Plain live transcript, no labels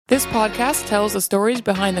This podcast tells the stories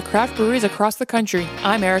behind the craft breweries across the country.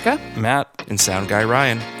 I'm Erica. Matt. And sound guy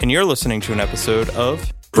Ryan. And you're listening to an episode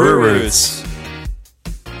of Brew Roots.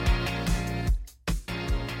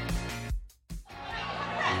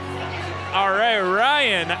 All right,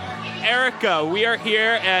 Ryan, Erica, we are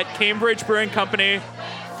here at Cambridge Brewing Company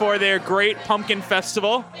for their Great Pumpkin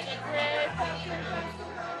Festival.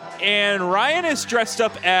 And Ryan is dressed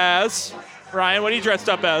up as... Ryan, what are you dressed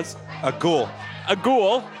up as? A ghoul. A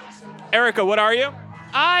ghoul. Erica, what are you?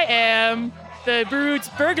 I am the Brew's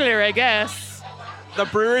burglar, I guess. The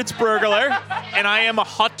Brewery's burglar. And I am a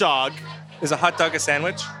hot dog. Is a hot dog a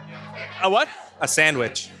sandwich? A what? A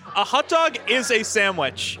sandwich. A hot dog is a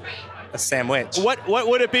sandwich. A sandwich. What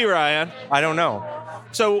would it be, Ryan? I don't know.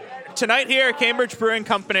 So tonight here at Cambridge Brewing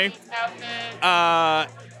Company,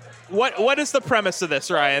 what is the premise of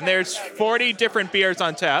this, Ryan? There's 40 different beers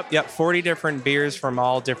on tap. Yep, 40 different beers from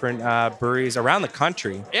all different breweries around the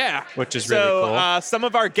country. Yeah. Which is really cool. So some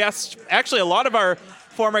of our guests, actually a lot of our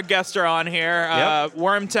former guests are on here. Yep.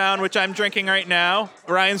 Wormtown, which I'm drinking right now.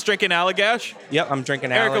 Ryan's drinking Allagash. Yep, I'm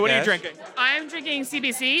drinking Erica, what are you Allagash. drinking? I'm drinking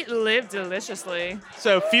CBC. Live deliciously.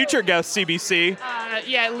 So future guest CBC.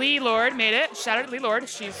 Yeah, Lee Lord made it. Shout out to Lee Lord.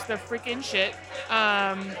 She's the freaking shit.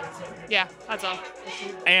 Yeah, that's all.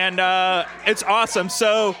 And it's awesome.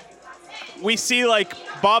 So we see like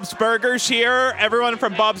Bob's Burgers here. Everyone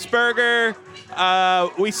from Bob's Burger.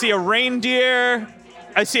 We see a reindeer.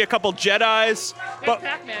 I see a couple Jedis. But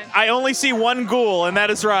Pac-Man. I only see one ghoul, and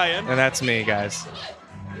that is Ryan. And that's me, guys.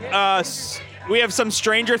 We have some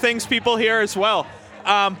Stranger Things people here as well.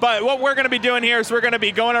 But what we're going to be doing here is we're going to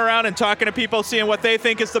be going around and talking to people, seeing what they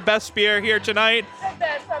think is the best beer here tonight.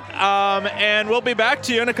 And we'll be back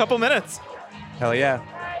to you in a couple minutes. Hell yeah.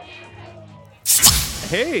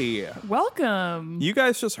 Hey, Welcome. you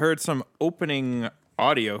guys just heard some opening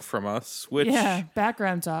audio from us, which, Yeah,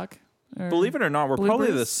 background talk. Or believe it or not, we're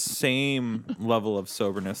probably the bloopers. same level of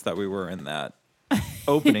soberness that we were in that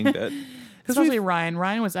opening bit. Especially Ryan.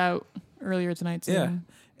 Ryan was out earlier tonight, too. Yeah.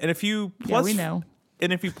 And if you Yeah, plus we know.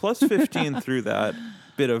 And if you plus 15 through that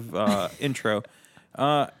bit of intro,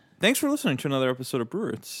 thanks for listening to another episode of Brew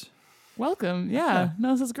Roots. Welcome. Yeah.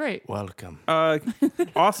 No, this is great. Welcome.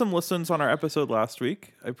 Awesome listens on our episode last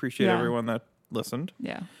week. I appreciate Yeah. everyone that listened.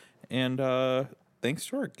 Yeah. And thanks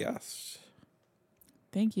to our guests.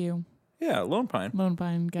 Thank you, Yeah, Lone Pine. Lone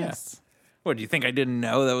Pine guests. What, do you think I didn't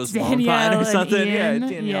know that was Danielle Lone Pine or and something? Yeah, Ian.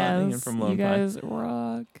 Danielle and Ian Yes, from Lone you guys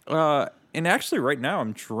rock. Pine. And actually, right now,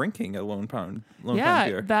 I'm drinking a Lone Pine beer.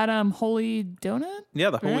 Yeah, that Holy Donut. Yeah,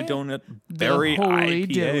 the Holy right? Donut Berry the Holy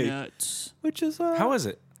IPA. Donut. Which is... How is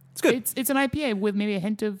it? It's good. It's an IPA with maybe a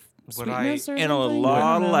hint of Would I- sweetness or And a something. lot of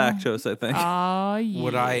I don't know. lactose, I think. Yeah.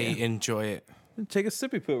 Would I enjoy it? Take a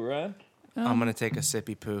sippy poo, right? I'm going to take a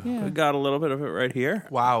sippy poo. Yeah. We got a little bit of it right here.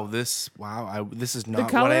 Wow, this is The not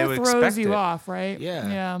color what I would throws expect. you off, right? Yeah.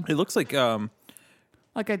 Yeah. It looks like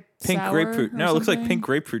Like a pink sour grapefruit. or No, it looks like something. pink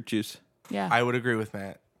grapefruit juice. Yeah. I would agree with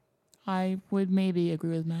Matt. I would maybe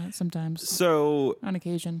agree with Matt sometimes. So, On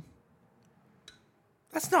occasion.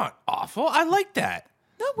 That's not awful. I like that.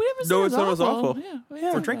 No, we never said No, it it's not as awful.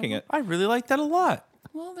 Yeah, we're drinking it. I really like that a lot.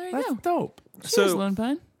 Well, there you That's go. dope. Cheers, So- Lone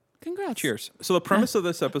Pine. Congrats. Cheers. So the premise of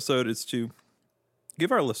this episode is to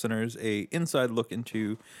give our listeners a inside look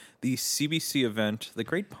into the CBC event, the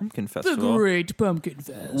Great Pumpkin The Festival. Great Pumpkin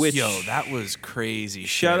Fest. Which Yo, that was crazy.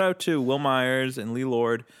 shout shit. out to Will Myers and Lee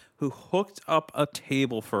Lord, who hooked up a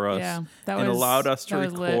table for us Yeah, that and was- allowed us to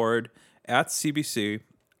that was lit. record at CBC.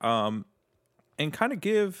 And kind of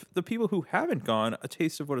give the people who haven't gone a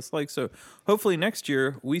taste of what it's like. So hopefully next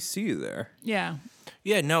year we see you there. Yeah.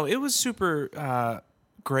 Yeah, no, it was super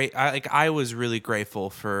great. I was really grateful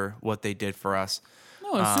for what they did for us.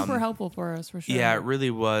 No, it's super helpful for us, for sure. Yeah, it really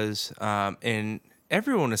was. And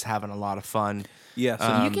everyone was having a lot of fun. Yes,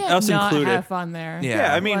 You can't us not included. have fun there. Yeah.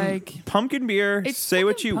 Yeah, I mean, Like- pumpkin beer, It's say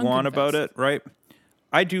what fucking you Pumpkin want about Fest. it, right?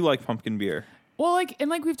 I do like pumpkin beer. Well, like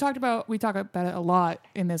we talk about it a lot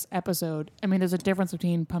in this episode. I mean, there's a difference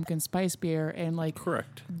between pumpkin spice beer and like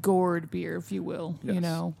Correct. gourd beer, if you will. You Yes.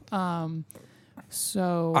 know,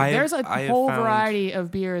 so I have- there's a I have whole found- variety of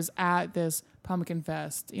beers at this pumpkin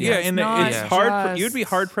fest. You know, Yeah, it's and not it's hard. just- You'd be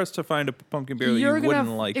hard pressed to find a pumpkin beer that you You're wouldn't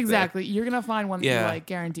gonna like. exactly. You're gonna find one that you Yeah. like,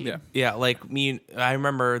 guaranteed. Yeah. Yeah, like me. I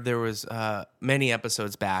remember there was many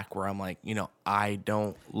episodes back where I'm like, I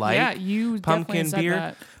don't like Yeah, you pumpkin definitely said beer.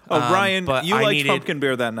 that. Oh, Ryan, but you I liked needed- pumpkin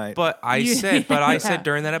beer that night. But I You- said Yeah.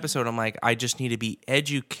 during that episode, I'm like, I just need to be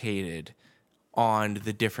educated on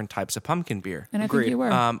the different types of pumpkin beer. And I think Agreed. you were.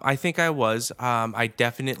 I think I was. I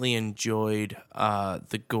definitely enjoyed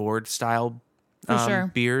the gourd style For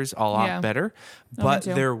sure. beers a lot Yeah. better. Oh, me But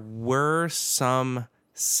too. there were some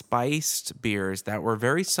spiced beers that were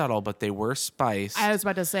very subtle, but they were spiced. I was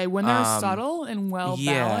about to say, when they're subtle and well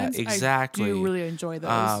balanced, exactly. I do really enjoy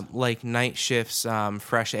those. Like Night Shift's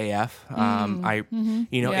Fresh AF. Yeah.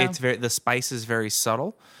 It's the spice is very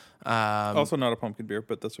subtle. Also not a pumpkin beer,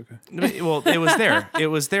 but that's okay. Well, it was there. It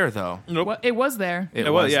was there though. Nope. Well, it was there. It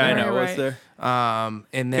was, yeah, I there. know, Right, it was there. And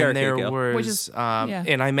then Carrot there cake ale. was, Which is- yeah.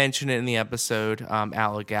 and I mentioned it in the episode,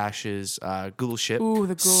 Allagash's Ghoul Ship. Ooh,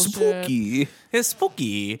 the Ghoul Ship. Spooky. It's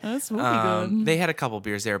spooky. That's spooky good. They had a couple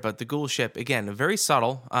beers there, but the Ghoul Ship, again, very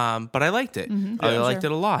subtle, but I liked it. I liked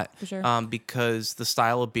it a lot. For sure. Because the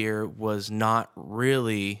style of beer was not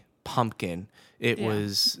really pumpkin. It Yeah.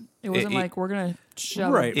 was... It wasn't like we're gonna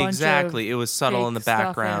shove Right. a bunch Exactly. of It was subtle fake in the stuff in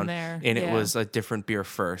background, there. and it Yeah. was a different beer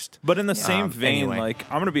first. But in the same vein, anyway. like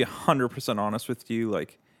I'm gonna be 100% honest with you,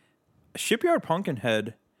 like Shipyard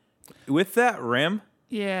Pumpkinhead with that rim,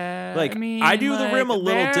 Yeah, Like, I mean, I do the rim a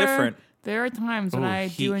little different. There are times when I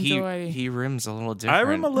do enjoy. He rims a little different. I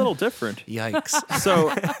rim a little different. Yikes.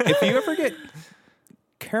 So if you ever get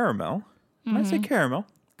caramel, when I say caramel,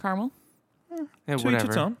 Caramel. Yeah, to each whatever.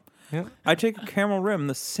 its own. Yeah. I take a caramel rim,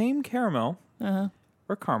 the same caramel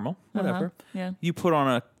or caramel, whatever. Yeah. You put on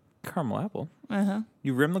a caramel apple. Uh-huh.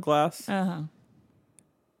 You rim the glass.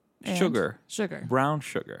 And Sugar, Sugar. brown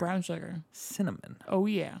sugar, Brown sugar. cinnamon, Oh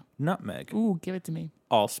yeah. nutmeg, Ooh, give it to me.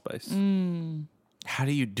 allspice. How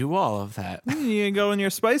do you do all of that? You go in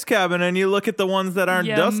your spice cabinet and you look at the ones that aren't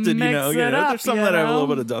You dusted. You mix know, it up, there's some you that have a little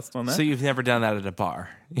know? bit of dust on there. So you've never done that at a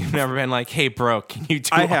bar? You've never been like, hey, bro, can you do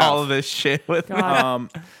I have. all of this shit with me?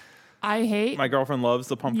 God, I hate. My girlfriend loves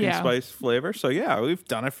the pumpkin Yeah. spice flavor, so yeah, we've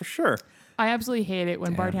done it for sure. I absolutely hate it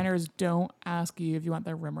when bartenders don't ask you if you want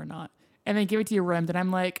their rim or not, and they give it to you rimmed, and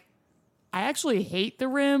I'm like, I actually hate the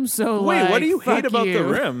rim. So Wait, like, what do you hate fuck about the you.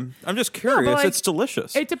 rim? I'm just curious. like, It's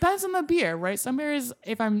delicious. It depends on the beer, right? Some beers,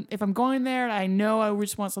 if I'm going there, I know I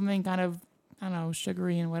just want something kind of, I don't know,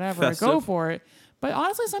 sugary and whatever. Festive. Go for it. But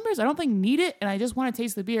honestly, some beers I don't think need it, and I just want to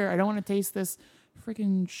taste the beer. I don't want to taste this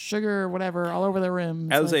freaking sugar or whatever all over the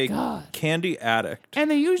rim. It's As like, a God. candy addict,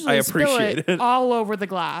 And they usually I spill appreciate it, it. all over the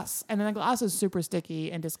glass, and then the glass is super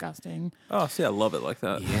sticky and disgusting. oh, see, I love it like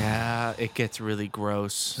that. Yeah, it gets really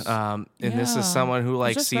gross. And this Yeah. is someone who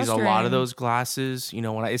like just sees a lot frustrating. of those glasses. You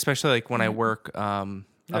know, when especially like when I work up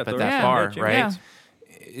at the that restaurant, bar, yeah, right?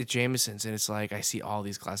 yeah. At Jameson's, and it's like I see all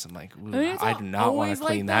these glasses. I'm like, ooh, I mean, it's I not do not want always to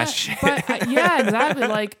clean like that shit. But yeah, exactly.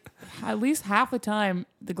 Like at least half the time,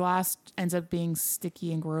 the glass ends up being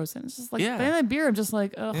sticky and gross, and it's just like Yeah. then the beer. I'm just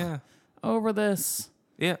like, ugh, Yeah. over this.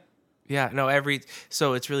 Yeah. Yeah, no,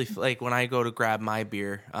 so it's really like when I go to grab my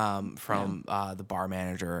beer from the bar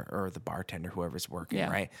manager or the bartender, whoever's working, Yeah.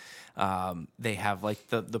 right? They have like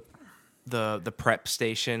the prep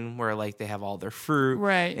station where like they have all their fruit,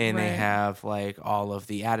 Right, and they right. have like all of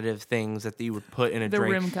the additive things that you would put in a The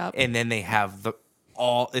drink, rim cup. and then they have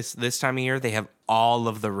it's this time of year they have all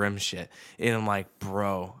of the rim shit, and I'm like,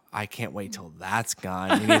 bro, I can't wait till that's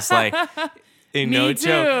gone. And he's like, Me no too,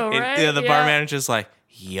 joke. right? And, the bar Yeah. manager's like,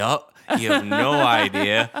 yup. You have no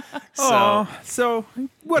idea. So Oh, so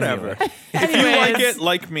whatever. Anyway. If you like Anyways. it,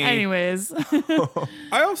 like me. Anyways,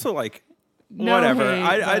 I also like No whatever. hate,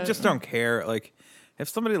 I but- just don't care. Like if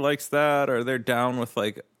somebody likes that or they're down with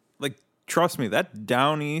like trust me, that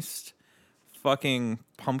down east fucking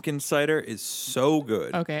pumpkin cider is so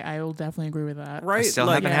good. okay, I will definitely agree with that. Right? I still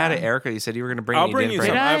like, haven't had it, Erica. You said you were going to bring I'll it. bring didn't you bring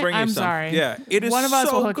some. it. Did I? I'll bring you I'm some. sorry. Yeah, it is One of us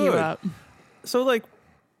so will hook you good. up. So like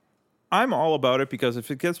I'm all about it because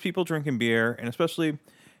if it gets people drinking beer, and especially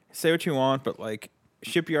say what you want, but like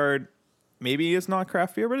Shipyard maybe is not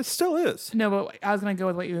craft beer, but it still is. No, but I was gonna go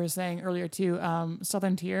with what you were saying earlier too.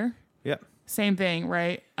 Southern Tier, Yeah. same thing,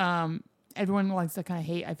 right? Everyone likes to kind of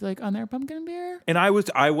hate, I feel like, on their pumpkin beer. And I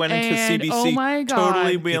went into And, CBC oh my God.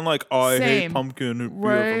 totally being like, oh, I hate Same. pumpkin beer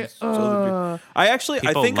Right? from Southern Tier. I actually,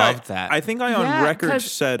 People I think loved that. I think I on Yeah, record 'cause-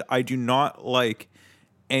 said I do not like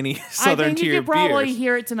any Southern I think Tier you could probably beers.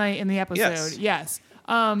 hear it tonight in the episode. Yes.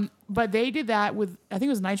 Yes. But they did that with, I think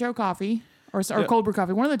it was Nitro Coffee or Yeah. Cold Brew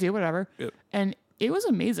Coffee, one of the two, whatever. Yep. And it was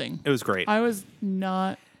amazing. It was great. I was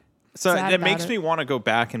not. So sad it about makes it. me want to go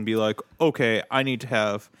back and be like, okay, I need to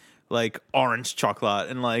have like orange chocolate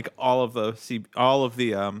and like all of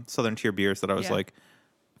the Southern Tier beers that I was Yeah. like,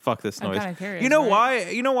 fuck this I'm noise. kinda curious, You know right? why?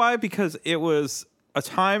 You know why? Because it was a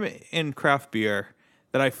time in craft beer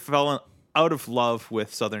that I fell out of love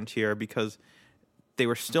with Southern Tier because they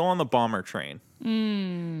were still on the bomber train.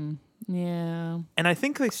 Yeah. And I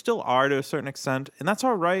think they still are to a certain extent, and that's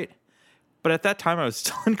all right. But at that time, I was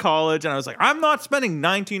still in college, and I was like, I'm not spending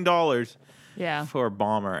 $19 Yeah. for a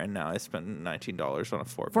bomber, and now I spend $19 on a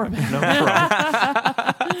four Four pack. No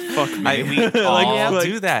problem. Fuck me. We all like-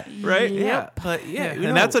 do that. Right? Yeah. But yeah.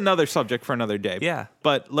 And that's another subject for another day. Yeah.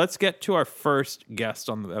 But let's get to our first guest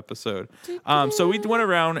on the episode. So we went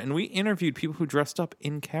around and we interviewed people who dressed up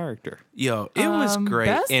in character. Yo, it was great.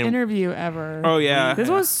 Best And interview ever. Oh, yeah. This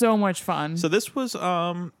was so much fun. So this was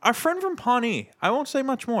our friend from Pawnee. I won't say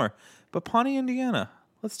much more, but Pawnee, Indiana.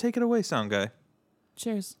 Let's take it away, sound guy.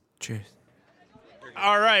 Cheers. cheers.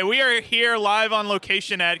 All right, we are here live on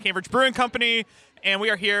location at Cambridge Brewing Company, and we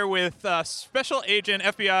are here with Special Agent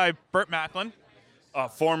FBI Burt Macklin.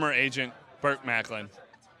 Former agent Burt Macklin.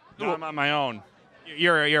 Now I'm on my own.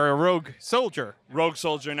 You're a rogue soldier. Rogue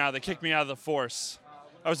soldier now. They kicked me out of the force.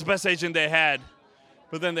 I was the best agent they had,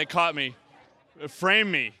 but then they caught me. Framed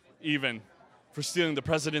me, even, for stealing the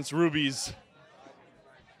president's rubies.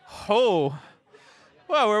 Oh,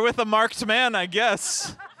 well, we're with a marked man, I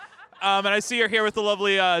guess. And I see you're here with the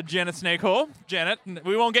lovely Janet Snakehole. Janet,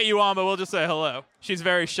 we won't get you on, but we'll just say hello. She's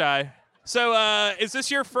very shy. So, is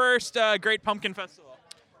this your first Great Pumpkin Festival?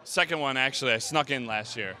 Second one, actually. I snuck in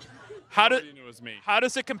last year. How Nobody knew it was me. How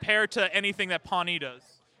does it compare to anything that Pawnee does?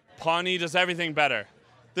 Pawnee does everything better.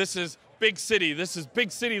 This is big city. This is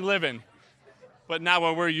big city living. But not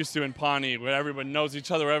what we're used to in Pawnee, where everyone knows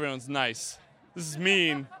each other, where everyone's nice. This is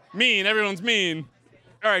mean. Mean. Everyone's mean.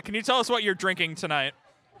 All right, can you tell us what you're drinking tonight?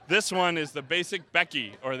 This one is the basic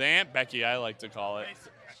Becky, or the Aunt Becky, I like to call it.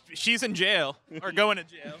 She's in jail, or going to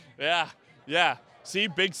jail. Yeah. See,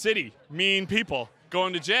 big city, mean people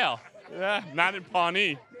going to jail. Yeah, not in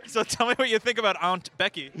Pawnee. So tell me what you think about Aunt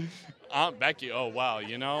Becky. Aunt Becky, oh wow,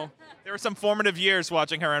 you know, There were some formative years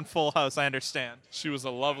watching her on Full House, I understand. she was a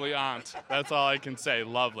lovely aunt. That's all I can say,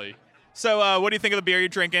 lovely. So what do you think of the beer you're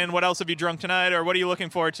drinking? What else have you drunk tonight, or what are you looking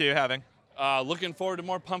forward to having? Looking forward to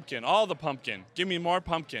more pumpkin, all the pumpkin. Give me more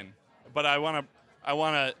pumpkin. But I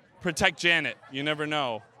wanna protect Janet. You never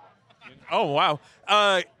know. Oh, wow.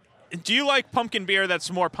 Do you like pumpkin beer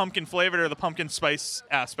that's more pumpkin flavored or the pumpkin spice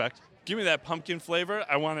aspect? Give me that pumpkin flavor.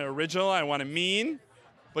 I want it original. I want it mean.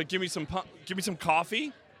 But give me some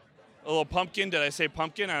coffee. A little pumpkin. Did I say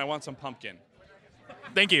pumpkin? And I want some pumpkin.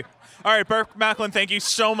 Thank you. All right, Burt Macklin, thank you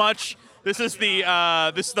so much. This is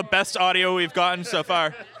the best audio we've gotten so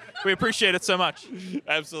far. We appreciate it so much.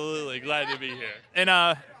 Absolutely. Glad to be here.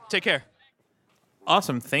 And take care.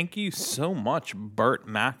 Awesome. Thank you so much, Burt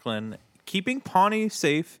Macklin, keeping Pawnee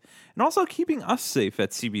safe and also keeping us safe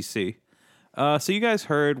at CBC. So you guys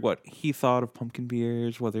heard what he thought of pumpkin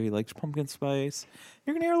beers, whether he likes pumpkin spice.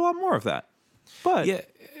 You're going to hear a lot more of that. But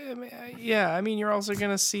Yeah, I mean, you're also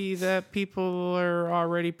going to see that people are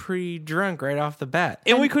already pretty drunk right off the bat.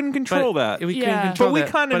 and we couldn't control that. We Yeah. couldn't control But we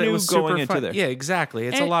that, kinda but it knew was going super into fun. there. Yeah, exactly.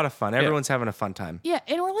 It's a And- lot of fun. Everyone's having a fun time. Yeah,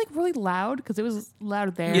 and we're like really loud because it was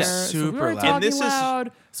loud there. Yeah, so we super were loud. talking And this is-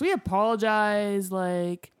 loud. So we apologize.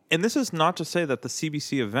 Like, And this is not to say that the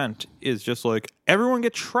CBC event is just like everyone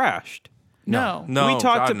gets trashed. no. No, we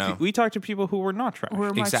talked God, to no. we talked to people who were not trashed. We're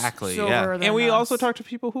much Exactly, soberer yeah. than And we us. also talked to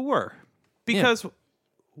people who were. Because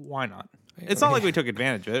why not? It's not like we took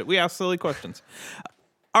advantage of it. We asked silly questions.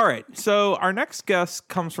 All right. So our next guest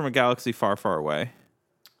comes from a galaxy far, far away.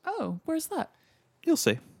 Oh, where's that? You'll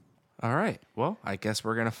see. All right. Well, I guess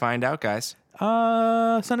we're going to find out, guys.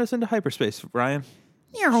 Send us into hyperspace, Ryan.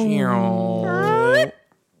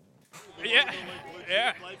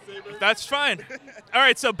 Yeah, that's fine. All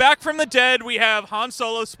right, so back from the dead, we have Han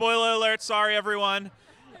Solo. Spoiler alert. Sorry, everyone.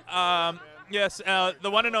 Yes, the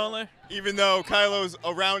one and only. Even though Kylo's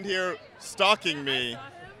around here stalking me,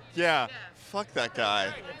 yeah, fuck that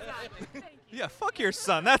guy. Yeah, fuck your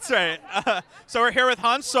son. That's right. So we're here with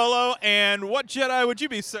Han Solo, and what Jedi would you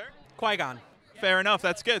be, sir? Qui-Gon. Fair enough.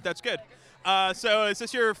 That's good. That's good. So is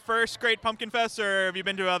this your first Great Pumpkin Fest, or have you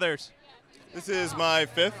been to others? This is my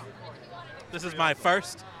fifth. This is my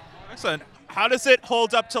first. Excellent. How does it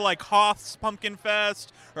hold up to like Hoth's Pumpkin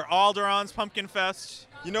Fest or Alderaan's Pumpkin Fest?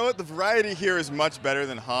 You know what? The variety here is much better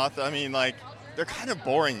than Hoth. I mean, like, they're kind of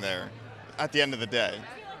boring there at the end of the day.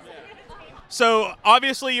 So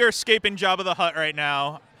obviously you're escaping Jabba the Hutt right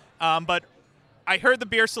now, but I heard the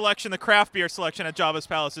beer selection, the craft beer selection at Jabba's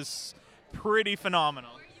Palace is pretty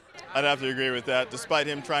phenomenal. I'd have to agree with that. Despite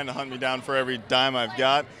him trying to hunt me down for every dime I've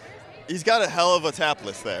got, he's got a hell of a tap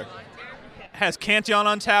list there. Has Cantillon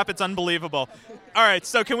on tap. It's unbelievable. All right,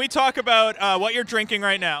 so can we talk about what you're drinking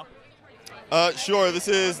right now? Sure, this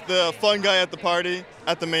is the fun guy at the party,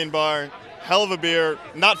 at the main bar. Hell of a beer.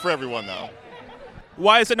 Not for everyone, though.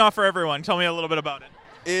 Why is it not for everyone? Tell me a little bit about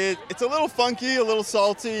it. It's a little funky, a little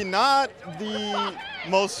salty, not the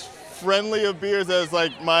most friendly of beers as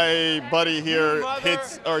like my buddy here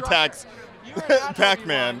hits or attacks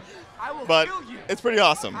Pac-Man. but it's pretty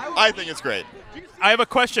awesome. I think it's great. I have a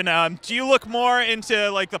question. Do you look more into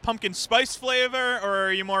like the pumpkin spice flavor, or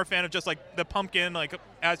are you more a fan of just like the pumpkin, like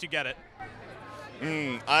as you get it?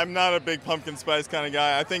 I'm not a big pumpkin spice kind of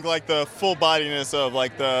guy. I think like the full bodiness of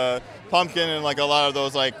like the pumpkin and like a lot of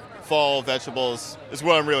those like fall vegetables is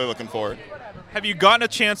what I'm really looking for. Have you gotten a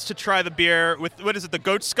chance to try the beer with, what is it, the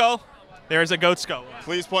goat skull? There's a goat skull.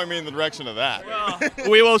 Please point me in the direction of that.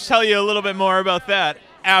 We will tell you a little bit more about that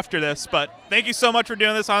after this, but thank you so much for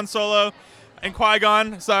doing this, Han Solo and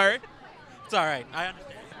Qui-Gon. Sorry. It's all right. I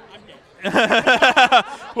understand. I'm dead.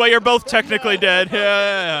 Well, you're both technically dead.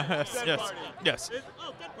 Yeah. Yes.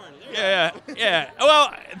 Oh, dead party. Yeah.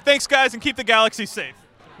 Well, thanks, guys, and keep the galaxy safe.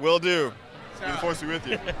 Will do. May the Force be with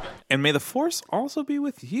you. And may the Force also be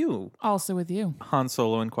with you, Also with you. Han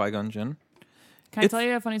Solo and Qui-Gon Jinn. Can I tell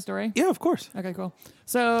you a funny story? Yeah, of course. Okay, cool.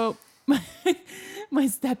 So my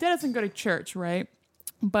stepdad doesn't go to church, right?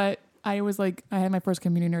 But I had my first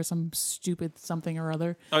communion or some stupid something or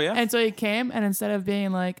other. Oh, yeah? And so he came, and instead of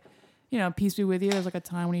being like, peace be with you, there's like a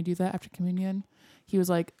time when you do that after communion. He was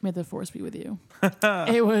like, may the Force be with you.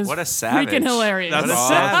 It was What a savage. freaking hilarious. That's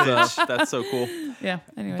savage. That's so cool. Yeah,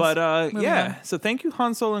 anyways. But moving on. so thank you,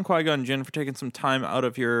 Han Solo and Qui-Gon Jinn, for taking some time out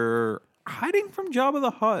of your hiding from Jabba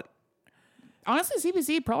the Hutt. Honestly,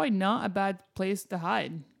 CBC, probably not a bad place to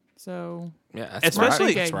hide. So, Yeah,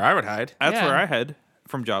 Especially- that's where I would hide. That's Yeah. where I head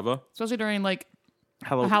from Jabba. especially during like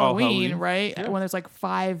Halloween, Halloween, right? When there's like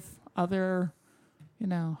 5 other,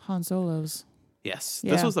 Han Solos. Yes,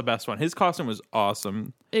 Yeah. this was the best one. His costume was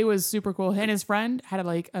awesome. It was super cool. And his friend had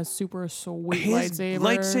like a super sweet His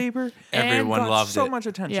lightsaber. Everyone got loved so it. much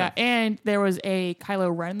attention. Yeah, and there was a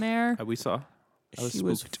Kylo Ren there. We saw. I was She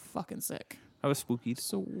was spooked. fucking sick. I was spooky.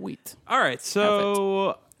 Sweet. All right,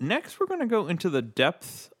 so next we're going to go into the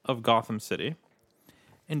depths of Gotham City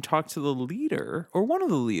and talk to the leader, or one of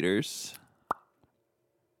the leaders,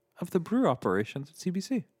 of the brew operations at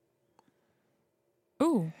CBC.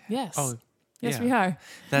 Ooh, yes. Oh, yes, yeah. we are.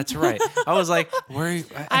 That's right. I was like, where?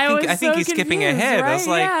 I was I think so he's skipping confused, ahead. I was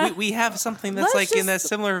right? like, Yeah. we have something that's Let's like in that just-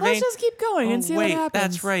 similar Let's vein. just keep going and see Wait, what happens.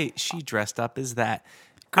 that's right. She dressed up as that.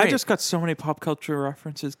 I Great. just got so many pop culture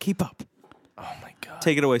references. Keep up. Oh my god.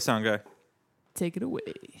 Take it away, sound guy. Take it away.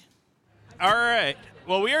 All right.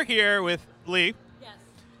 Well, we are here with Lee,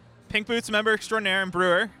 Pink Boots member extraordinaire and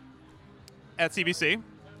brewer at CBC.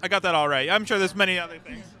 I got that all right. I'm sure there's many other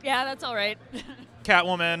things. Yeah, that's all right.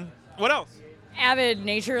 Catwoman. What else? Avid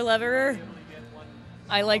nature lover.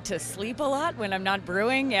 I like to sleep a lot when I'm not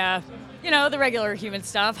brewing. Yeah. The regular human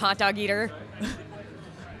stuff. Hot dog eater.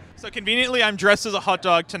 So conveniently, I'm dressed as a hot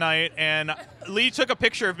dog tonight, and Lee took a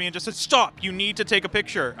picture of me and just said, "Stop! You need to take a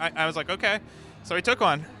picture." I was like, "Okay," so he took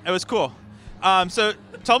one. It was cool. So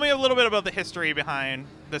tell me a little bit about the history behind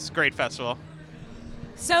this great festival.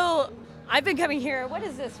 So I've been coming here. What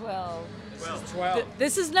is this, Will? 12.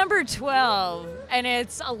 This is number 12, and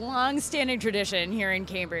it's a long-standing tradition here in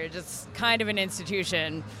Cambridge. It's kind of an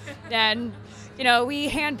institution. And, we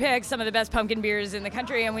handpick some of the best pumpkin beers in the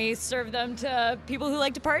country, and we serve them to people who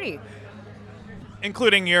like to party.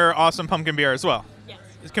 Including your awesome pumpkin beer as well. Yes.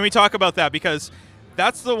 Can we talk about that? Because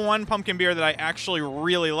that's the one pumpkin beer that I actually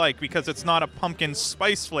really like, because it's not a pumpkin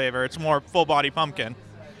spice flavor. It's more full-body pumpkin.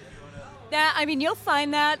 You'll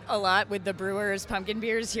find that a lot with the brewers' pumpkin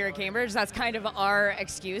beers here at Cambridge. That's kind of our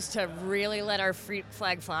excuse to really let our fruit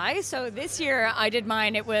flag fly. So this year I did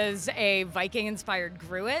mine. It was a Viking-inspired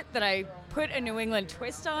gruet that I put a New England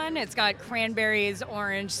twist on. It's got cranberries,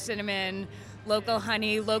 orange, cinnamon, local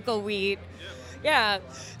honey, local wheat. Yeah.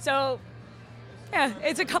 So, yeah,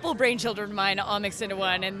 it's a couple brainchildren of mine all mixed into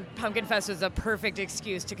one, and Pumpkin Fest was a perfect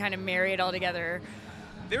excuse to kind of marry it all together.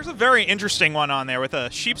 There's a very interesting one on there with a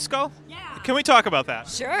sheep skull. Yeah. Can we talk about that?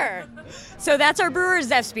 Sure. So that's our brewer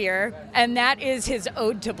Zef's beer, and that is his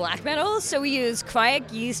ode to black metal. So we use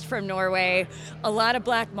Kveik yeast from Norway, a lot of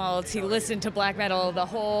black malts. He listened to black metal the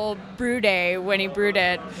whole brew day when he brewed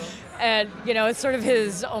it, and it's sort of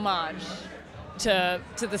his homage to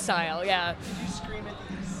the style. Yeah. Did you scream at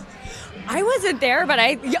these? I wasn't there, but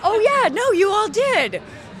you all did.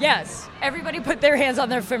 Yes, everybody put their hands on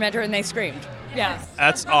their fermenter and they screamed. Yeah.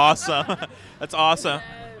 That's awesome. That's awesome.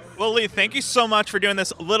 Well, Lee, thank you so much for doing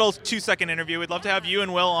this little 2-second interview. We'd love to have you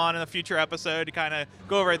and Will on in a future episode to kind of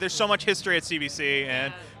go over it. There's so much history at CBC,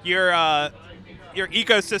 and your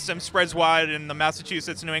ecosystem spreads wide in the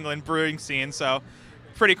Massachusetts, New England brewing scene, so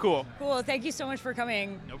pretty cool. Cool. Thank you so much for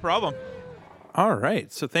coming. No problem. All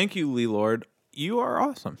right, so thank you, Lee Lord. You are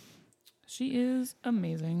awesome. She is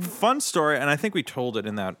amazing. Fun story, and I think we told it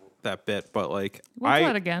in that bit, but We'll try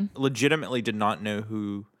it again. legitimately did not know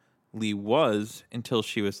who Lee was until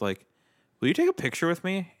she was like, "Will you take a picture with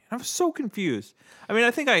me?" I was so confused. I mean,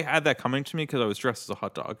 I think I had that coming to me because I was dressed as a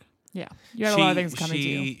hot dog. Yeah, you had a lot of things coming to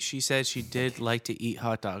you. She said she did like to eat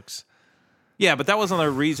hot dogs. Yeah, but that wasn't the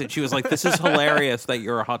reason. She was like, "This is hilarious that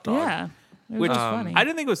you're a hot dog." Yeah, it was Which just funny. I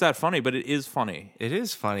didn't think it was that funny, but it is funny. It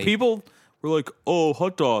is funny. People were like, "Oh,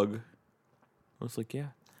 hot dog." I was like, "Yeah."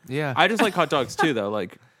 yeah. I just like hot dogs too, though.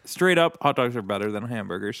 Like straight up, hot dogs are better than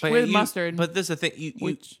hamburgers. But With mustard. But this is the thing.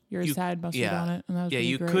 Which yours had mustard on it, and that was yeah. really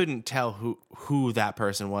You great. couldn't tell who that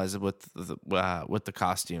person was with the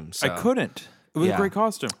costume. So. I couldn't. It was Yeah. a great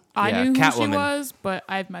costume. I Yeah, knew who she Catwoman. was, but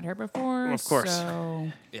I've met her before. Of course. So,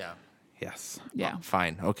 Yeah. Yes. yeah.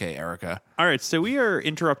 Fine. Okay, Erica. All right, so we are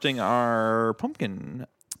interrupting our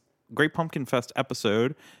Great Pumpkin Fest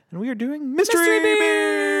episode, and we are doing Mystery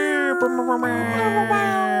Beer.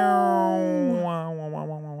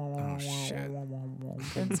 Oh shit.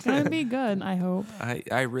 It's going to be good, I hope.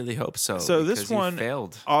 I really hope so. So this because you one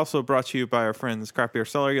failed. also brought to you by our friends Craft Beer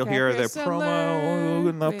Cellar. You'll Craft hear Beer their Cellar. promo.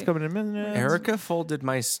 Good enough to Wait. come in a minute. Erica folded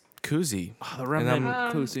my koozie. The Remnant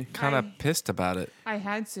I'm koozie. kind of pissed about it. I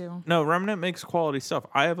had to. No, Remnant makes quality stuff.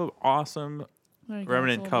 I have an awesome There you go,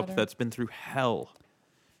 Remnant it's a cup little better. that's been through hell,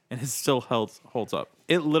 and it still holds up.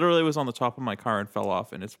 It literally was on the top of my car and fell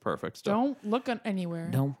off, and it's perfect stuff. Don't look anywhere.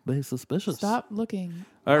 Don't be suspicious. Stop looking.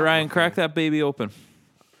 All right, Ryan, crack that baby open.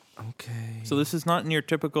 Okay. So this is not in your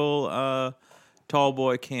typical tall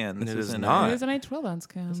boy can. This It is in not. It is an 12-ounce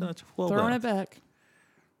can. It's in a 12 Throwing ounce. it back.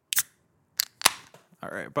 All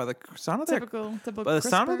right, by the sound of Typical by the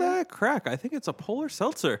sound of crisper. that crack, I think it's a Polar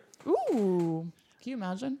Seltzer. Ooh. Can you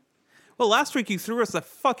imagine? Well, last week you threw us a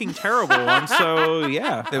fucking terrible one, so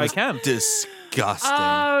yeah, I can. Disgusting.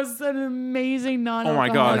 Oh, it's an amazing Oh non-alcoholic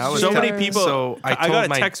my god, I was so many telling- people. so I I told got a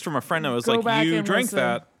my- text from a friend that was Go like, back "You and drank listen.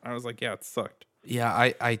 that?" I was like, "Yeah, it sucked."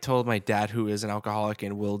 Yeah, I told my dad, who is an alcoholic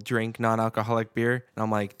and will drink non-alcoholic beer, and I'm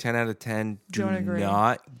like, 10 out of 10, do Don't agree.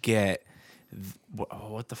 not get,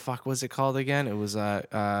 what the fuck was it called again? It was Don't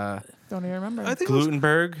even remember. I think it was,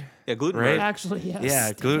 Glutenberg. yeah, Glutenberg. Right? Actually, yes.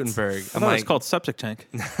 Yeah, Glutenberg. I I'm thought it was like, called Septic Tank.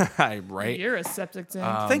 right? You're a septic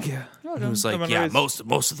tank. Thank you. He was like, I'm yeah, amazed.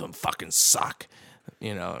 most of them fucking suck.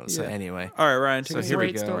 You know, so Yeah. anyway. All right, Ryan, take So a here we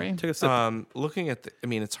Great go. story. Take a sip. Looking at the, I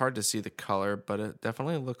mean, it's hard to see the color, but it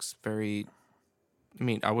definitely looks very, I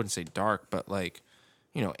mean, I wouldn't say dark, but like,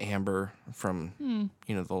 you know, amber from,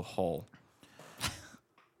 you know, the hull.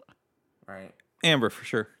 Right. Amber for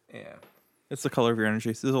sure. Yeah. It's the color of your energy.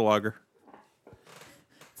 This is a lager.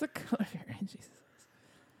 It's a color. Jesus.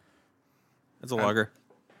 It's a lager.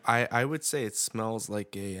 I would say it smells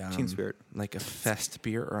like a Teen Spirit. like a fest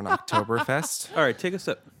beer or an Oktoberfest. All right, take a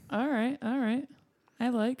sip. All right. I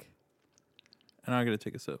like. And I'm gonna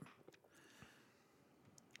take a sip.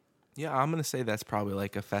 Yeah, I'm gonna say that's probably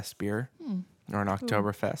like a fest beer or an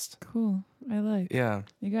Oktoberfest. Cool. I like. Yeah.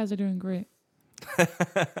 You guys are doing great.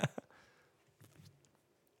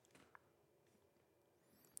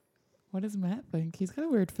 What does Matt think? He's got a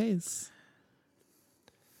weird face.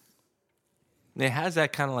 It has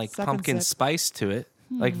that kind of like Second pumpkin sip. spice to it,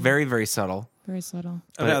 like very very subtle. Very subtle.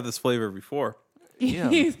 I've had this flavor before. Yeah.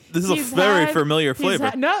 This is a very familiar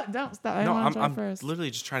flavor. No, don't stop. I No, want to try I'm first.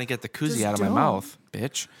 literally just trying to get the koozie Just out of my don't. mouth,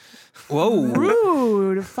 bitch. Whoa.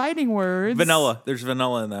 Rude. Fighting words. Vanilla. There's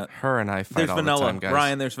vanilla in that. Her and I fight There's all vanilla. the time, guys.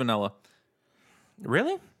 Ryan, there's vanilla.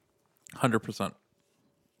 Really? 100%.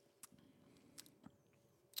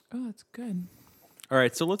 Oh, it's good. All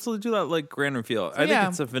right, so let's do that like grand reveal. I yeah.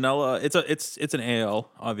 think it's a vanilla. It's an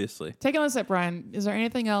ale, obviously. Take another sip, Brian. Is there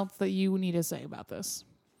anything else that you need to say about this?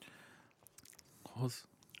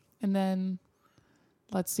 And then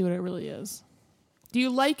let's see what it really is. Do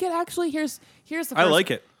you like it? Actually, here's the first. I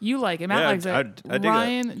like it. You like it. Matt Yeah, likes it. I dig that.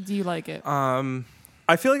 Ryan, do you like it?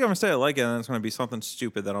 I feel like I'm gonna say I like it, and then it's gonna be something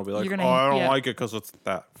stupid that I'll be like, You're "Oh, gonna- I don't yeah. like it because it's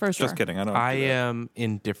that." For Just sure. kidding. I don't. I do that. am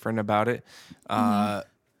indifferent about it. I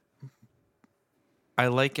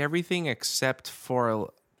like everything except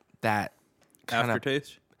for that kind of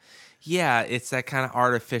aftertaste. yeah. It's that kind of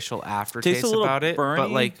artificial aftertaste Tastes a little about it, burny,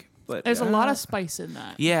 but like but There's a lot of spice in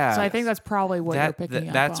that. Yeah. So I think that's probably what you're picking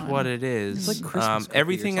up that's on. what it is. It's like Christmas cookie or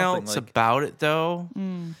everything something, else like- about it though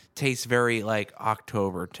tastes very like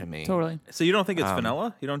October to me. Totally. So you don't think it's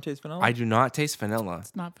vanilla? You don't taste vanilla? I do not taste vanilla.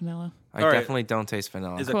 It's not vanilla. I All right. definitely don't taste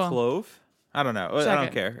vanilla. Is it Cool. clove? I don't know. I Check don't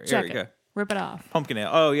it. care. Here Check we it. go. Rip it off. Pumpkin ale.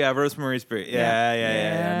 Oh yeah, Rosemary's Beer.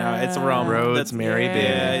 Yeah. No, it's rum. Rosemary That's, Beer.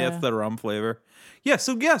 Yeah, that's the rum flavor. Yeah.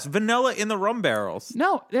 So yes, vanilla in the rum barrels.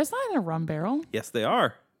 No, there's not in a rum barrel. Yes, they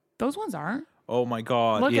are. Those ones aren't. Oh my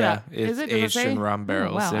god. Look it Yeah, up. it's Is it? Does it aged say? in rum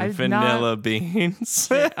barrels Oh, wow. I and did not- vanilla beans.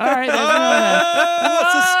 All right. There's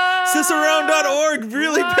another. Cicerone.org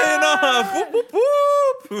really paying off. Whoop,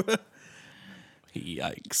 whoop, whoop.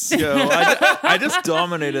 Yikes. Yo, I just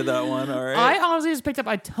dominated that one. All right. I honestly just picked up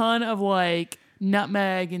a ton of like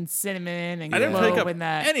nutmeg and cinnamon and I didn't clove pick up and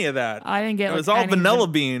that. any of that. I didn't get It was like, all any vanilla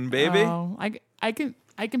bean, baby. Oh,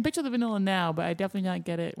 I can picture the vanilla now, but I definitely not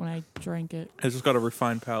get it when I drank it. I just got a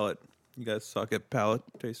refined palate. You guys suck at palate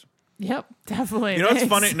taste. Yep, definitely. You know what's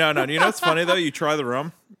Thanks. funny? No. You know what's funny though? You try the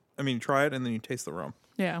rum. I mean, you try it and then you taste the rum.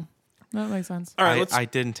 Yeah, that makes sense. All right, let's I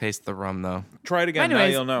didn't taste the rum though. try it again. Anyways,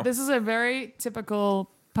 now you'll know. this is a very typical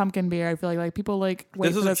pumpkin beer. I feel like people like wait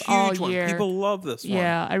This for is a this all huge one. year. People love this one.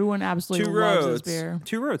 Yeah, everyone absolutely Two loves Roads. this beer.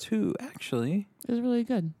 Two Roads, who actually It's really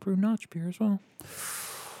good. brew notch beer as well,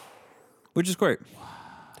 which is great.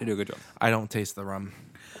 They do a good job. I don't taste the rum.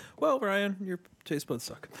 Well, Ryan, your taste buds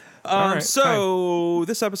suck. All right, so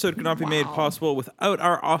this episode could not be made possible without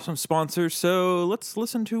our awesome sponsors. So let's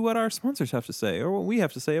listen to what our sponsors have to say, or what we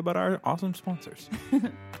have to say about our awesome sponsors.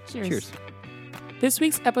 Cheers. Cheers. This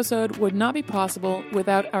week's episode would not be possible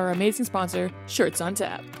without our amazing sponsor, Shirts on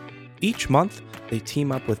Tap. Each month, they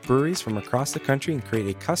team up with breweries from across the country and create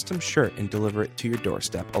a custom shirt and deliver it to your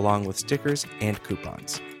doorstep, along with stickers and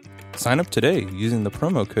coupons. Sign up today using the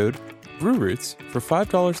promo code BrewRoots for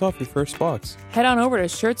 $5 off your first box. Head on over to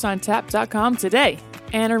shirtsontap.com today.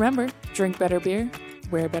 And remember, drink better beer,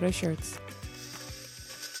 wear better shirts.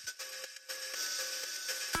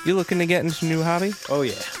 You looking to get into a new hobby? Oh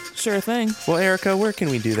yeah. Sure thing. Well, Erica, where can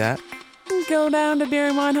we do that? Go down to Beer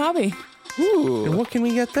and Wine Hobby. And what can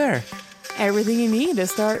we get there? Everything you need to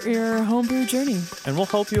start your homebrew journey. And we'll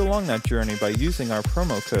help you along that journey by using our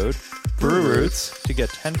promo code BrewRoots to get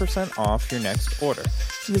 10% off your next order.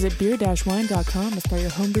 Visit beer-wine.com to start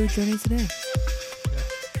your homebrew journey today.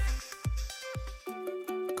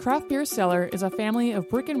 Craft Beer Cellar is a family of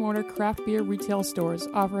brick-and-mortar craft beer retail stores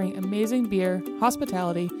offering amazing beer,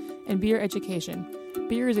 hospitality, and beer education.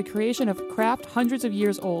 Beer is a creation of craft hundreds of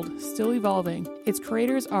years old, still evolving. Its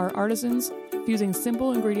creators are artisans, fusing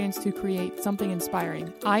simple ingredients to create something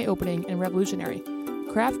inspiring, eye-opening, and revolutionary.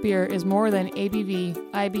 Craft beer is more than ABV,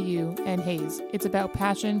 IBU, and haze. It's about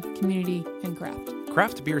passion, community, and craft.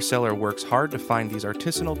 Craft Beer Cellar works hard to find these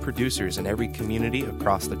artisanal producers in every community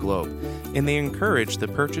across the globe, and they encourage the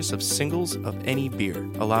purchase of singles of any beer,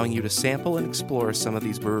 allowing you to sample and explore some of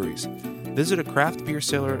these breweries. Visit a Craft Beer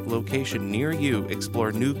Cellar location near you,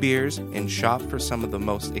 explore new beers, and shop for some of the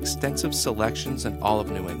most extensive selections in all of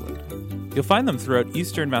New England. You'll find them throughout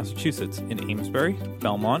eastern Massachusetts in Amesbury,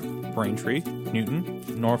 Belmont, Braintree, Newton,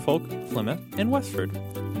 Norfolk, Plymouth, and Westford,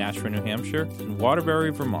 Nashua, New Hampshire, and Waterbury,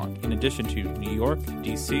 Vermont, in addition to New York,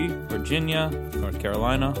 D.C., Virginia, North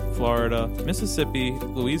Carolina, Florida, Mississippi,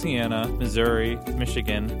 Louisiana, Missouri,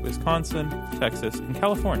 Michigan, Wisconsin, Texas, and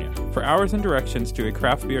California. For hours and directions to a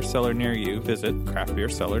craft beer cellar near you, visit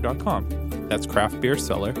craftbeercellar.com. That's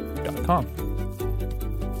craftbeercellar.com.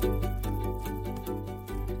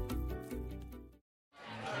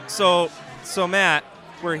 So Matt,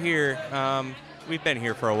 we're here. We've been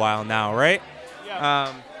here for a while now, right?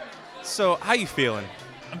 Yeah. So how you feeling?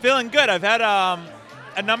 I'm feeling good. I've had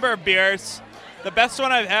a number of beers. The best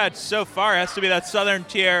one I've had so far has to be that Southern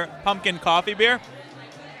Tier pumpkin coffee beer.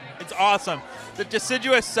 It's awesome. The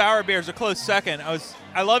Deciduous sour beer is a close second.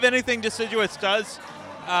 I love anything Deciduous does.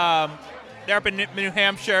 They're up in New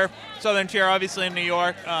Hampshire. Southern Tier, obviously, in New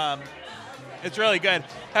York. It's really good.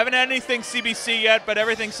 Haven't had anything CBC yet, but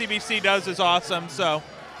everything CBC does is awesome. So,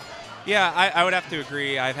 Yeah, I would have to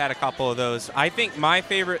agree. I've had a couple of those. I think my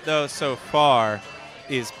favorite, though, so far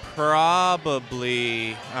is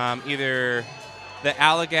probably either the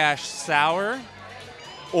Allagash Sour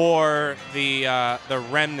or the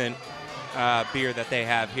Remnant beer that they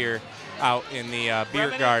have here out in the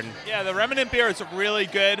beer garden. Yeah, the Remnant beer is really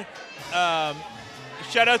good.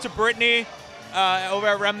 Shout out to Brittany over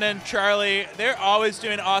at Remnant, Charlie. They're always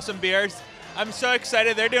doing awesome beers. I'm so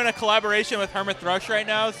excited. They're doing a collaboration with Hermit Thrush right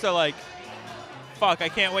now, so I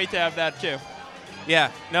can't wait to have that too.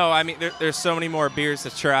 Yeah, no, I mean, there's so many more beers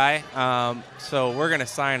to try. So we're going to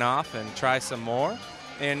sign off and try some more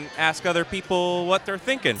and ask other people what they're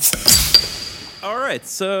thinking. All right,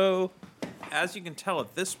 so as you can tell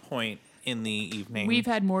at this point in the evening, We've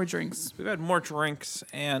had more drinks. we've had more drinks,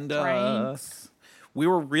 and Drinks. we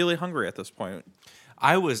were really hungry at this point.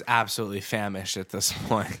 I was absolutely famished at this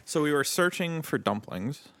point. So we were searching for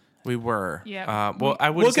dumplings. We were. Yeah. Well, I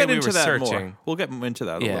We'll wouldn't say get we into were that searching. more. We'll get into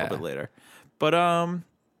that a Yeah. little bit later. But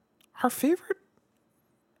our favorite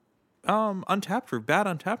bad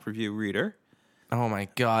Untapped review reader. Oh my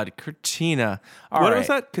God, Katrina. What was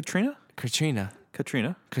that? Katrina? Katrina.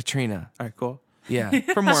 Katrina. All right, cool. Yeah.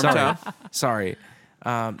 From Wormtown. Sorry.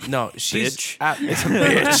 No, she's Bitch. it's a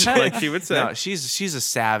bitch. Like she would say. No, she's a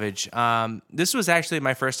savage. This was actually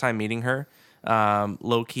my first time meeting her.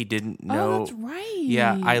 Low-key didn't know. Oh, that's right.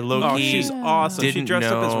 Yeah, I low-key Oh, she's awesome. She didn't dressed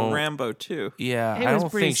up know- as Rambo too. Yeah, It I was don't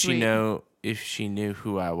pretty think sweet. she knew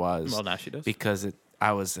who I was. Well, now she does. Because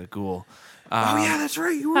I was a ghoul. Oh yeah, that's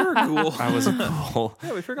right. You were a ghoul. I was a ghoul.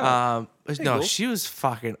 Yeah, we forgot. No, ghoul. she was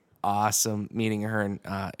fucking awesome meeting her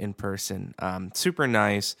in person. Super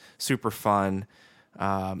nice, super fun,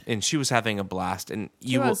 and she was having a blast. And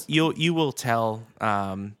you will tell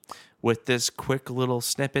with this quick little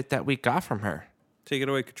snippet that we got from her. Take it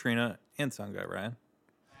away, Katrina and Sound Guy Ryan.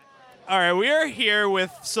 All right, we are here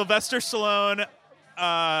with Sylvester Stallone,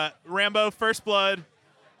 Rambo First Blood,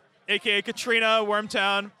 a.k.a. Katrina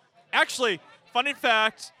Wormtown. Actually, funny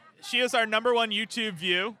fact, she is our #1 YouTube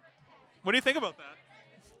view. What do you think about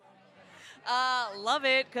that? Love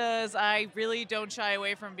it, because I really don't shy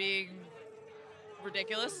away from being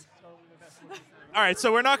ridiculous. All right,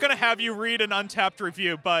 so we're not going to have you read an Untapped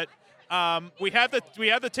review, but we had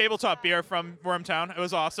the tabletop beer from Wormtown. It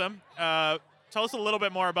was awesome. Tell us a little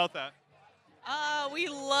bit more about that. We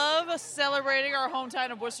love celebrating our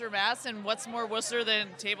hometown of Worcester, Mass. And what's more Worcester than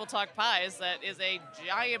Table Talk Pies? That is a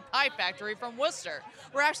giant pie factory from Worcester.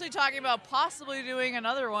 We're actually talking about possibly doing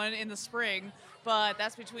another one in the spring, but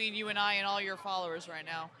that's between you and I and all your followers right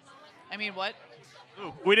now. I mean, what?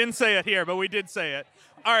 Ooh, we didn't say it here, but we did say it.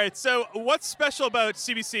 All right, so what's special about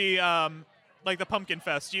CBC, like the Pumpkin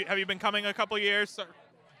Fest? Have you been coming a couple years? Or?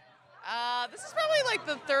 This is probably like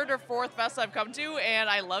the 3rd or 4th fest I've come to, and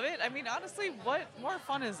I love it. I mean, honestly, what more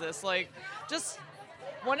fun is this? Like, just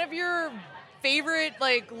one of your favorite,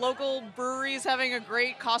 like, local breweries having a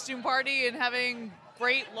great costume party and having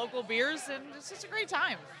great local beers, and it's just a great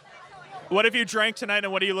time. What have you drank tonight,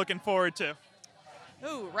 and what are you looking forward to?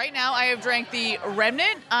 Ooh, right now I have drank the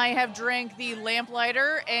Remnant, I have drank the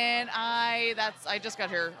Lamplighter, and I just got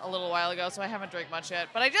here a little while ago, so I haven't drank much yet.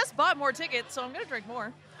 But I just bought more tickets, so I'm going to drink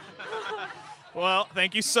more. Well,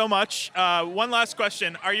 thank you so much. One last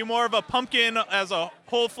question. Are you more of a pumpkin as a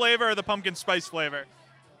whole flavor or the pumpkin spice flavor?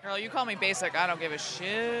 Girl, you call me basic. I don't give a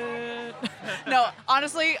shit. No,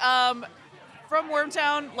 honestly, from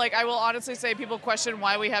Wormtown, like, I will honestly say people question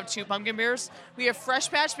why we have 2 pumpkin beers. We have Fresh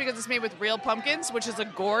Patch because it's made with real pumpkins, which is a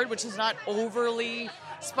gourd, which is not overly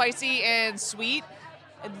spicy and sweet.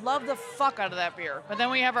 I love the fuck out of that beer. But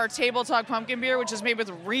then we have our Table Talk pumpkin beer, which is made with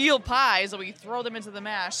real pies, and we throw them into the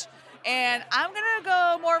mash. And I'm going to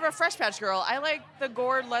go more of a Fresh Patch girl. I like the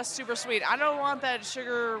gourd less super sweet. I don't want that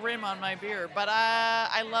sugar rim on my beer, but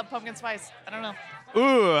I love pumpkin spice. I don't know.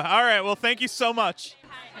 Ooh, all right. Well, thank you so much.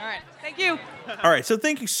 All right. Thank you. All right, so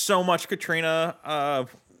thank you so much, Katrina.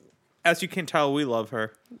 As you can tell, we love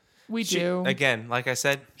her. We do. Again, like I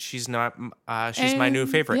said, she's not. She's my new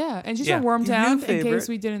favorite. Yeah, and she's Yeah. from Wormtown, New in case favorite.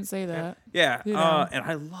 we didn't say that. Yeah, You know. and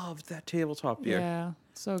I loved that tabletop beer. Yeah,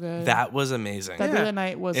 so good. That was amazing. That beer that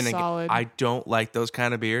night was And again, solid. I don't like those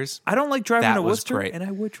kind of beers. I don't like driving That to was Worcester, great. and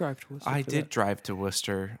I would drive to Worcester. I for did that. drive to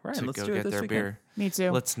Worcester Right, to let's go do it get this their weekend. beer. Me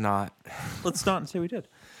too. Let's not. Let's not and say we did.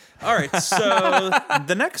 All right, so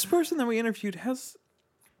the next person that we interviewed has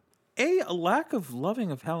a lack of loving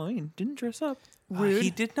of Halloween. Didn't dress up. Rude. He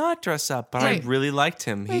did not dress up, but Wait. I really liked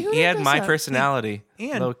him. Wait, who He did had dress my up? personality.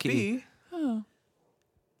 And low key. B,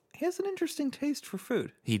 he has an interesting taste for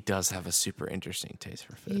food. He does have a super interesting taste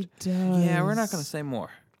for food. He does. Yeah, we're not going to say more.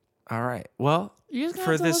 All right. Well, You just gonna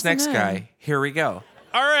for have to this listen next in. guy, here we go.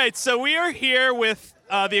 All right, so we are here with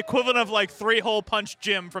the equivalent of like 3-hole punch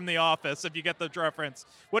Jim from The Office, if you get the reference.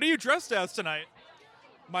 What are you dressed as tonight?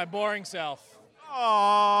 My boring self.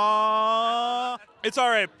 Aww. It's all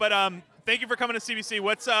right, but thank you for coming to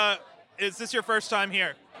CBC. Is this your first time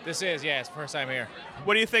here? This is, yeah, it's the first time here.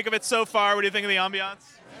 What do you think of it so far? What do you think of the ambiance?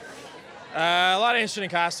 A lot of interesting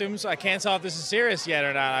costumes. I can't tell if this is serious yet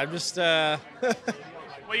or not. I'm just, Well,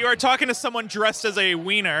 you are talking to someone dressed as a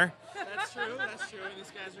wiener. That's true.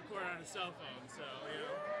 This guy's recording on his cell phone, so, you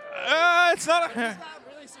know. It's not. It's not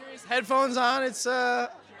really serious. Headphones on. It's,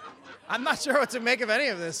 I'm not sure what to make of any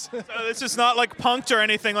of this. So this is not like punked or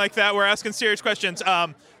anything like that. We're asking serious questions.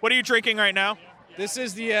 What are you drinking right now? This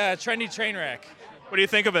is the trendy train wreck. What do you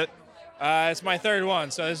think of it? It's my 3rd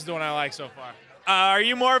one, so this is the one I like so far. Are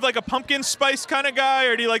you more of like a pumpkin spice kind of guy,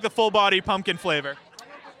 or do you like the full body pumpkin flavor?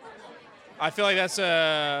 I feel like that's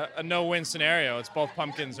a no-win scenario. It's both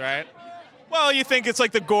pumpkins, right? Well, you think it's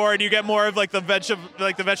like the gourd. You get more of like the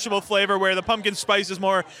vegetable flavor, where the pumpkin spice is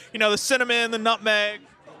more, the cinnamon, the nutmeg.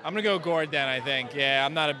 I'm going to go gourd then, I think. Yeah,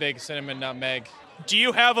 I'm not a big cinnamon nutmeg. Do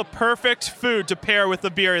you have a perfect food to pair with the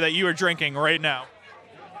beer that you are drinking right now?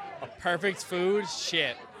 A perfect food?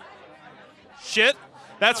 Shit. Shit?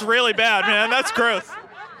 That's really bad, man. That's gross.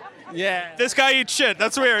 Yeah. This guy eats shit.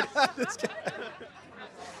 That's weird.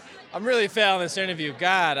 I'm really failing this interview.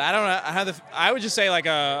 God, I don't know. I would just say like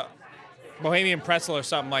a Bohemian pretzel or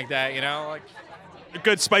something like that. You know, like A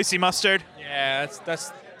good spicy mustard. yeah,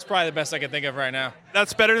 that's probably the best I can think of right now.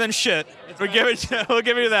 That's better than shit. We'll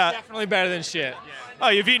give you that. Definitely better than shit. Oh,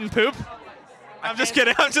 you've eaten poop? I'm just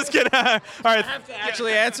kidding. All right.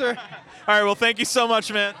 Actually, answer. All right. Well, thank you so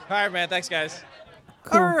much, man. All right, man. Thanks, guys.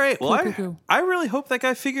 All right. Well, Cool. I really hope that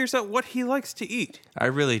guy figures out what he likes to eat. I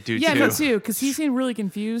really do Yeah, too. me too, because he seemed really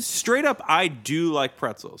confused. Straight up, I do like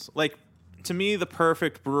pretzels. Like, to me, the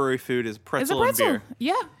perfect brewery food is It's a pretzel, pretzel. and beer.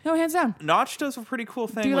 Yeah, no, hands down. Notch does a pretty cool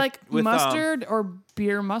thing. Do you with, like with, mustard or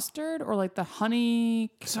beer mustard or like the honey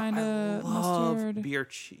kind of mustard? beer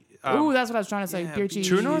cheese. Ooh, that's what I was trying to say. yeah, Beer cheese.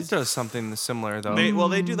 True North does something similar though.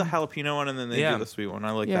 They do the jalapeno one and then they Yeah. do the sweet one.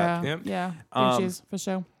 I like Yeah, that. Yep. yeah. Beer Um, cheese for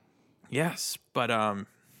sure. Yes, but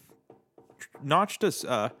Notch does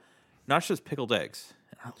pickled eggs.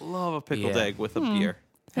 I love a pickled Yeah. egg with a beer.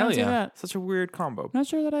 Hell Fancy yeah. that. Such a weird combo. Not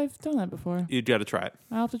sure that I've done that before. You got to try it.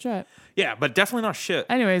 I'll have to try it. Yeah, but definitely not shit.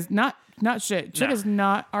 Anyways, not shit. Shit No. is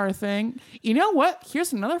not our thing. You know what?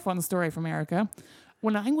 Here's another fun story from Erica.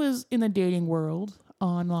 When I was in the dating world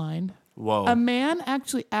online, Whoa. a man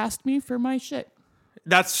actually asked me for my shit.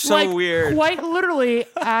 That's so like, weird. Quite literally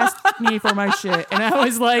asked me for my shit, and I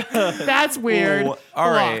was like, "That's weird." Ooh, all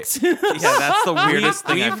right. Blocked. Yeah, that's the weirdest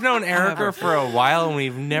thing. We've known Erica for a while and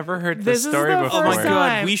we've never heard this This is story the before. Oh my first god,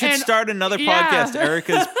 time. we should And- start another yeah. podcast.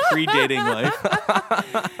 Erica's pre-dating life.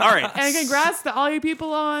 All right. And congrats to all you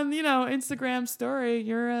people on, Instagram story.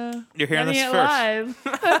 You're hearing getting this it first.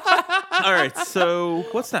 live. All right. So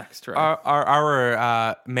what's next, Ryan?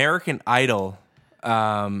 Our American Idol,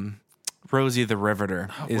 Rosie the Riveter,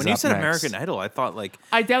 is when you up said next. American Idol, I thought like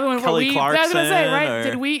I definitely went. Kelly I was gonna say, Clarkson right? or-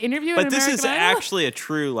 Did we interview? But an this American is Idol? actually a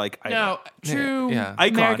true like idol. no true Yeah.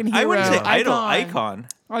 Icon. American hero. I wouldn't say idol. Icon. Icon.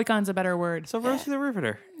 Icon's a better word. So Rosie the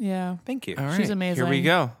Riveter. Yeah, Thank you. All right, She's amazing. Here we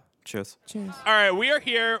go. Cheers. cheers. All right, we are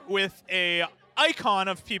here with a icon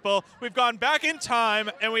of people. We've gone back in time,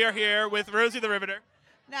 and we are here with Rosie the Riveter.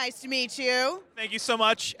 Nice to meet you. Thank you so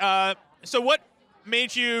much. So what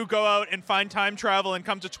made you go out and find time travel and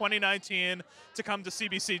come to 2019 to come to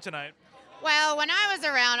CBC tonight? Well, when I was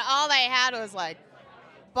around, all they had was like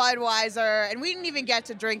Budweiser, and we didn't even get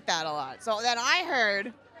to drink that a lot. So then I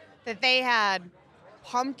heard that they had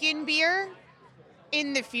pumpkin beer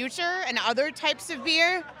in the future and other types of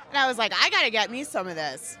beer, and I was like, I gotta get me some of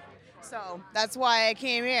this. So that's why I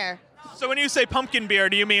came here. So when you say pumpkin beer,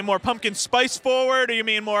 do you mean more pumpkin spice forward, or you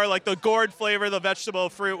mean more like the gourd flavor, the vegetable,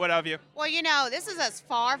 fruit, what have you? Well, this is as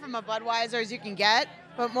far from a Budweiser as you can get,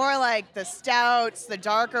 but more like the stouts, the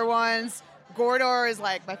darker ones. Gordor is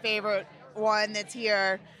like my favorite one that's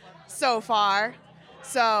here so far.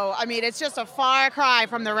 So, it's just a far cry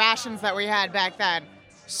from the rations that we had back then.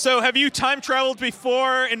 So have you time traveled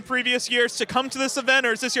before in previous years to come to this event,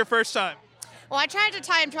 or is this your first time? Well, I tried to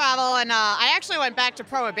time travel, and I actually went back to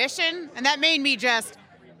Prohibition, and that made me just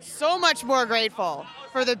so much more grateful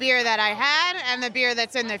for the beer that I had and the beer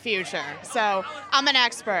that's in the future. So I'm an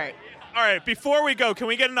expert. All right, before we go, can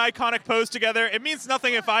we get an iconic pose together? It means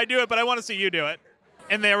nothing if I do it, but I want to see you do it.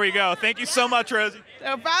 And there we go. Thank you so much, Rosie.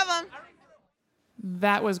 No problem.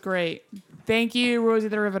 That was great. Thank you, Rosie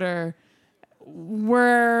the Riveter.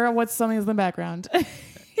 What's something in the background?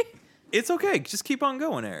 It's okay. Just keep on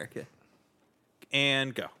going, Erica.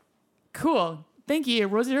 And go. Cool. Thank you,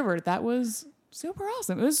 Rosie the Riveter. That was super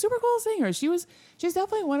awesome. It was super cool seeing her. She's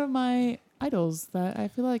definitely one of my idols that I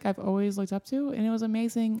feel like I've always looked up to, and it was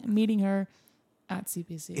amazing meeting her at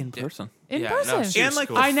CPC. In person. In Yeah, person. no, she was And, like,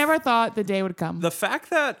 cool. I never thought the day would come. The fact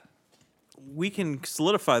that we can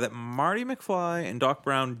solidify that Marty McFly and Doc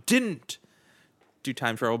Brown didn't do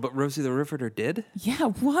time travel, but Rosie the Riveter did. Yeah,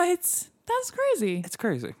 what? That's crazy. It's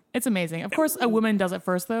crazy. It's amazing. Of course, a woman does it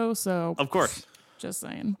first, though, so Of course. just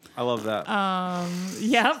saying. I love that.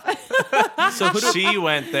 Yep. So She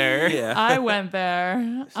went there. yeah. I went there.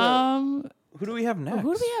 Who do we have next?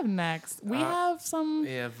 Who do we have next? We have some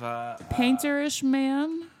We have painterish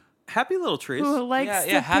man Happy Little Trees. who likes yeah, to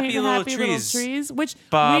yeah, Happy paint Little happy Trees. little trees, which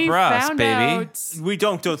Bob we Ross, found baby. out. We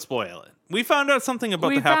don't spoil it. We found out something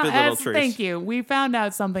about the Happy Little Trees. Thank you. We found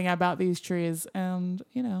out something about these trees, and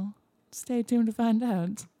stay tuned to find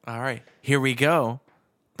out. All right, here we go.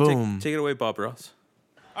 Boom. Take it away, Bob Ross.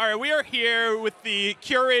 All right, we are here with the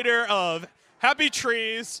curator of Happy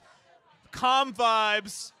Trees, calm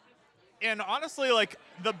vibes, and honestly, like,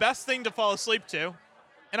 the best thing to fall asleep to.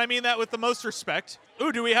 And I mean that with the most respect.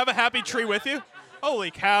 Ooh, do we have a happy tree with you? Holy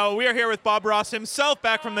cow, we are here with Bob Ross himself,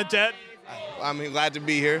 back from the dead. I'm glad to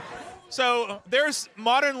be here. So there's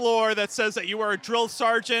modern lore that says that you were a drill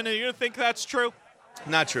sergeant, and you think that's true?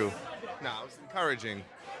 Not true. No, it's encouraging.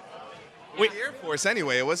 The Air Force,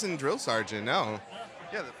 anyway. It wasn't drill sergeant, no.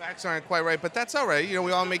 Yeah, the facts aren't quite right, but that's all right. You know,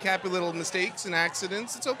 we all make happy little mistakes and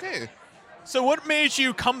accidents. It's okay. So what made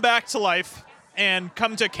you come back to life and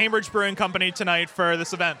come to Cambridge Brewing Company tonight for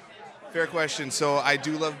this event? Fair question. So I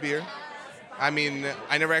do love beer. I mean,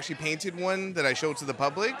 I never actually painted one that I showed to the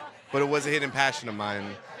public, but it was a hidden passion of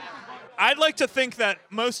mine. I'd like to think that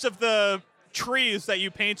most of the trees that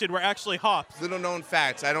you painted were actually hops. Little known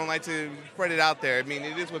facts. I don't like to spread it out there. I mean,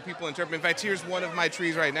 it is what people interpret. In fact, here's one of my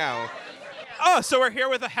trees right now. Oh, so we're here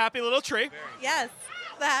with a happy little tree. Yes,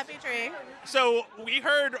 the happy tree. So we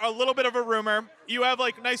heard a little bit of a rumor. You have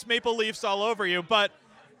like nice maple leaves all over you, but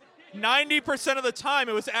 90% of the time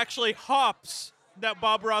it was actually hops that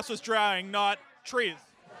Bob Ross was drawing, not trees.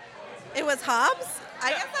 It was hops?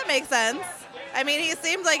 I guess that makes sense. I mean, he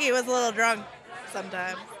seemed like he was a little drunk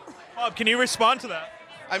sometimes. Bob, can you respond to that?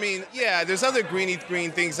 I mean, yeah, there's other green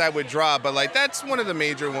things I would draw, but like that's one of the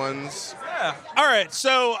major ones. Yeah. All right.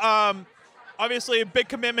 So obviously a big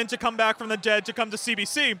commitment to come back from the dead to come to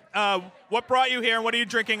CBC. What brought you here and what are you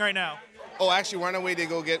drinking right now? Oh, actually, we're on our way to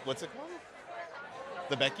go get, what's it called?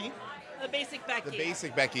 The Becky? The Basic Becky. The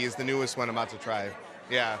Basic Becky is the newest one I'm about to try.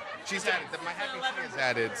 Yeah. She's had it. My happy tree has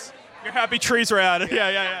added. Your happy trees were added.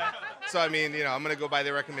 Yeah. So, I mean, you know, I'm going to go by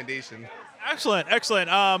their recommendation. Excellent.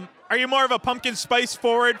 Are you more of a pumpkin spice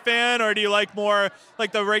forward fan or do you like more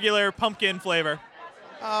like the regular pumpkin flavor?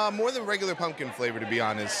 More the regular pumpkin flavor, to be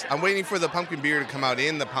honest. I'm waiting for the pumpkin beer to come out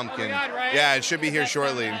in the pumpkin. Oh my God, right? Yeah, it should be here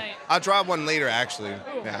shortly. I'll draw one later, actually.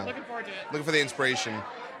 Yeah. Looking forward to it. Looking for the inspiration.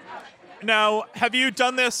 Now, have you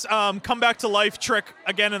done this come back to life trick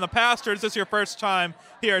again in the past, or is this your first time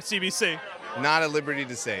here at CBC? Not at liberty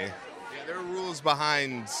to say. Yeah, there are rules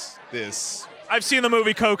behind this. I've seen the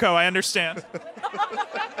movie Coco, I understand.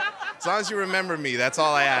 As long as you remember me, that's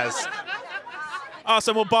all I ask.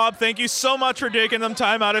 Awesome. Well, Bob, thank you so much for taking some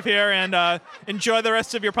time out of here, and enjoy the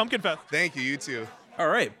rest of your Pumpkin Fest. Thank you. You too. All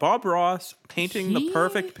right, Bob Ross painting the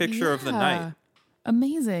perfect picture of the night.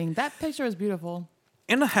 Amazing. That picture is beautiful.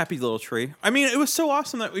 And a happy little tree. I mean, it was so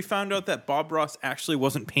awesome that we found out that Bob Ross actually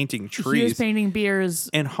wasn't painting trees. He was painting beers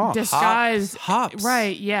and hops. Disguised. Hops.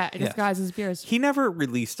 Right, yeah. Yeah. Disguised as beers. He never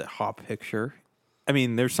released a hop picture. I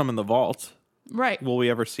mean, there's some in the vault. Right. Will we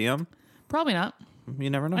ever see them? Probably not. You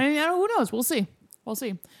never know. I mean, who knows? We'll see. We'll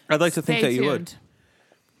see. I'd like to think Stay that you would. tuned.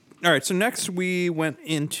 All right, so next we went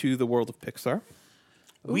into the world of Pixar.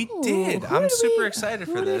 We did. I'm super excited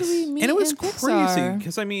for this. And it was crazy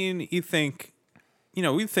because, I mean, we think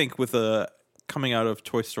with coming out of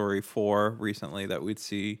Toy Story 4 recently that we'd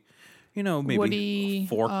see, maybe Woody,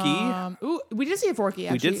 Forky. We did see a Forky,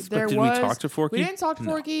 actually. We did, but did we talk to Forky? We didn't talk to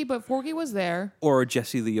No. Forky, but Forky was there. Or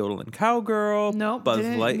Jessie the Yodeling Cowgirl. No, Buzz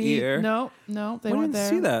didn't Lightyear. No, they we weren't didn't there.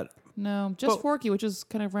 see that. No, just But- Forky, which is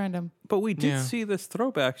kind of random. But we did see this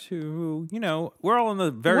throwback to, we're all in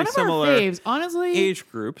the very One of similar our faves, honestly, age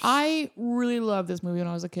groups. I really loved this movie when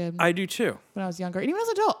I was a kid. I do too. When I was younger. And even as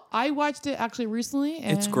an adult. I watched it actually recently.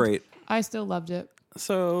 And It's great. I still loved it.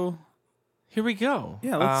 So here we go.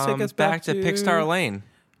 Yeah, let's take us back to Pixar Lane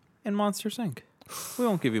and Monsters Inc. We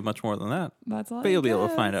won't give you much more than that. That's all But I you'll be able to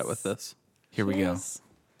guess. find out with this. Here we go.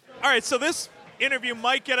 All right, so this interview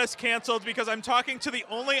might get us canceled because I'm talking to the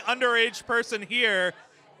only underage person here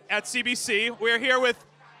at CBC. We're here with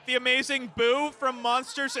the amazing Boo from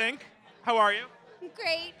Monsters, Inc. How are you?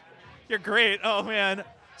 Great. You're great. Oh, man.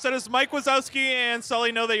 So does Mike Wazowski and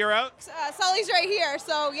Sully know that you're out? Sully's right here,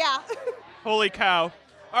 so yeah. Holy cow.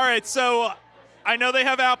 All right, so I know they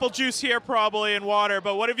have apple juice here probably and water,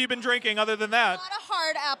 but what have you been drinking other than that? A lot of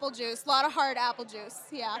hard apple juice,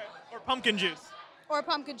 yeah. Or pumpkin juice. Or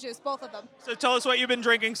pumpkin juice, both of them. So tell us what you've been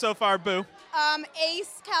drinking so far, Boo. The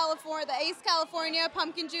Ace California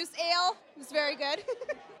pumpkin juice ale was very good.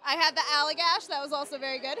 I had the Allagash, that was also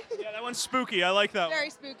very good. Yeah, that one's spooky. I like that one. Very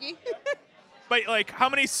spooky. But, how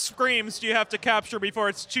many screams do you have to capture before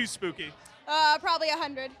it's too spooky? Probably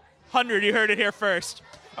 100. 100, you heard it here first.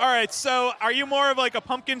 All right, so are you more of a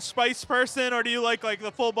pumpkin spice person, or do you like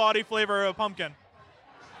the full body flavor of pumpkin?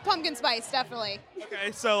 Pumpkin spice, definitely.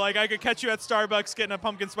 Okay, so I could catch you at Starbucks getting a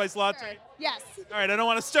pumpkin spice latte. Yes. All right, I don't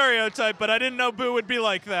want to stereotype, but I didn't know Boo would be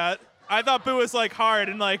like that. I thought Boo was hard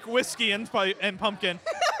and whiskey and pumpkin.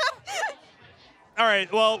 All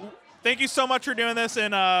right, well, thank you so much for doing this,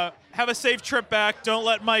 and have a safe trip back. Don't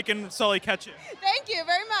let Mike and Sully catch you. Thank you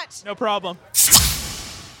very much. No problem.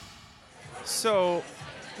 So,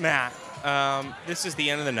 Matt, this is the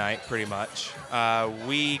end of the night, pretty much.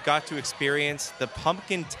 We got to experience the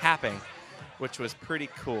pumpkin tapping, which was pretty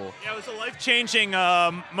cool. Yeah, it was a life-changing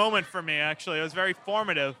moment for me, actually. It was very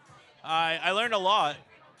formative. I learned a lot.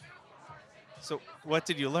 So, what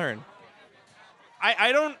did you learn?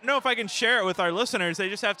 I don't know if I can share it with our listeners. They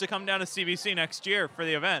just have to come down to CBC next year for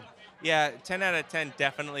the event. Yeah, 10 out of 10.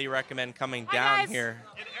 Definitely recommend coming down guys. here.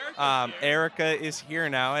 Erica is here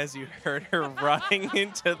now, as you heard her running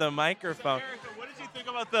into the microphone. What did you think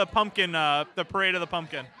about the pumpkin, the Parade of the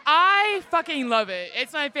Pumpkin? I fucking love it.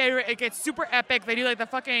 It's my favorite. It gets super epic. They do like the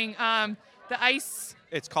fucking the ice.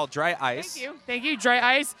 It's called dry ice. Thank you.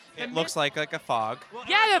 Dry ice. It looks like a fog.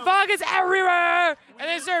 Yeah, the fog is everywhere. And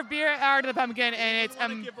they serve beer out of the pumpkin, and it's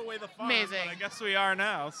amazing. I guess we are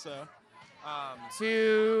now. So.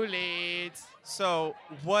 Too late. So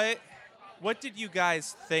what did you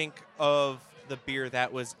guys think of the beer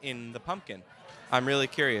that was in the pumpkin? I'm really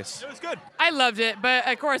curious. It was good. I loved it, but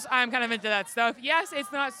of course I'm kind of into that stuff. Yes,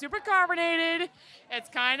 it's not super carbonated. It's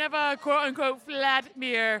kind of a quote-unquote flat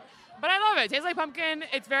beer, but I love it. It tastes like pumpkin.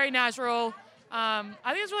 It's very natural. I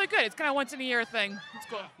think it's really good. It's kind of once in a year thing. It's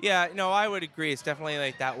cool. Yeah, no, I would agree. It's definitely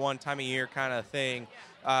like that one time a year kind of thing.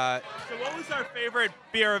 So what was our favorite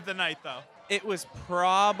beer of the night, though? It was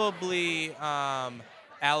probably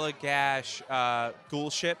Allagash Ghoul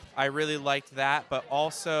Ship. I really liked that, but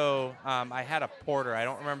also I had a porter. I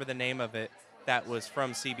don't remember the name of it. That was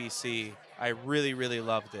from CBC. I really, really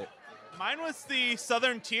loved it. Mine was the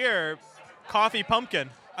Southern Tier Coffee Pumpkin.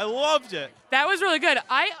 I loved it. That was really good.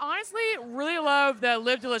 I honestly really love the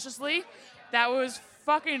Live Deliciously. That was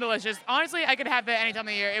fucking delicious. Honestly, I could have that any time of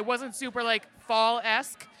the year. It wasn't super like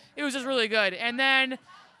fall-esque. It was just really good. And then,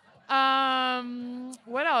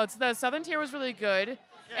 what else? The Southern Tier was really good.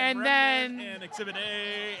 And then Exhibit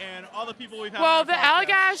A and all the people we've had. Well, on the our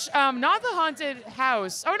podcast. Allagash, not the Haunted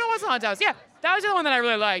House. Oh no, it was the Haunted House. Yeah, that was the one that I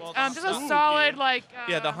really liked. Just a solid like.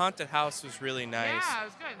 Yeah, the Haunted House was really nice. Yeah, it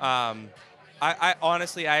was good. I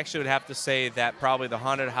honestly, I actually would have to say that probably the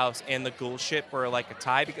Haunted House and the Ghoul Ship were like a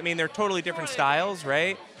tie. I mean, they're totally different styles,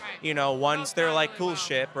 right? You know, one's they're like Ghoul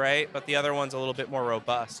Ship, right? But the other one's a little bit more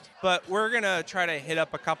robust. But we're gonna try to hit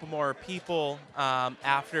up a couple more people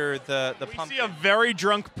after the We pumpkin. see a very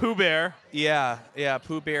drunk Pooh Bear. Yeah,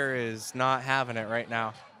 Pooh Bear is not having it right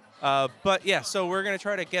now. But yeah, so we're gonna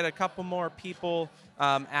try to get a couple more people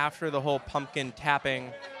after the whole pumpkin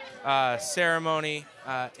tapping ceremony,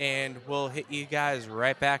 and we'll hit you guys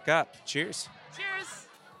right back up. Cheers. Cheers.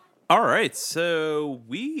 All right, so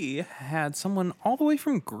we had someone all the way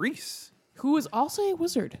from Greece. Who is also a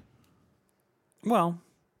wizard. Well,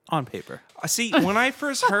 on paper. See, when I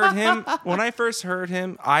first heard him,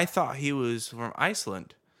 I thought he was from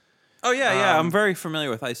Iceland. Oh yeah. I'm very familiar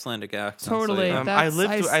with Icelandic accents. Totally. I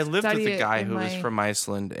lived with study a it guy in who was my- from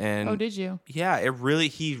Iceland, and Oh, did you? Yeah,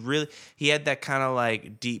 he had that kind of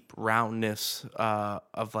like deep roundness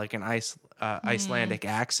of like an Icelandic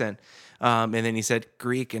accent, and then he said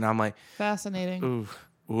Greek, and I'm like, Fascinating. ooh,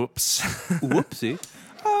 whoops, whoopsie.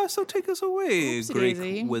 So take us away, Greek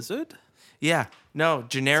Oopsie-daisy. wizard. Yeah, no,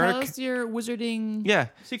 generic. Tell us your wizarding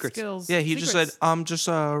Secrets. skills. Yeah, he just said, Secrets. I'm just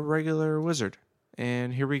a regular wizard,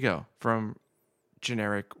 and here we go from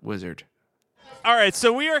generic wizard. All right,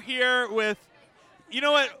 so we are here with, you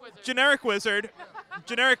know what, Generic Wizard.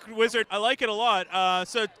 Generic Wizard, I like it a lot.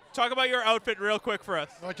 So talk about your outfit real quick for us.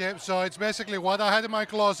 Okay, so it's basically what I had in my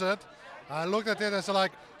closet. I looked at it and said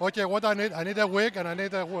like, okay, what I need a wig and I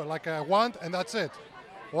need a wand, and that's it.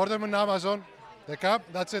 Order them on Amazon, they come,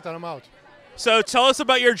 that's it, and I'm out. So tell us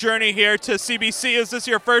about your journey here to CBC. Is this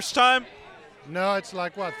your first time? No, it's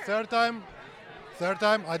like what, third time?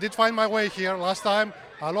 I did find my way here. Last time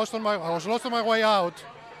I was lost on my way out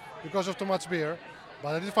because of too much beer,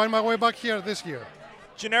 but I did find my way back here this year.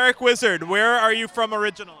 Generic Wizard, where are you from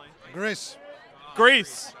originally? Greece.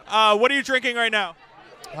 Greece. What are you drinking right now?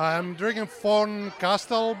 I'm drinking Von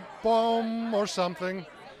Kastelbaum or something.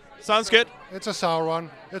 Sounds good. It's a sour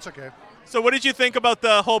one. It's okay. So what did you think about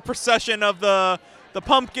the whole procession of the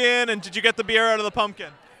pumpkin, and did you get the beer out of the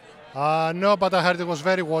pumpkin? No, but I heard it was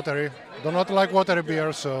very watery. Do not like watery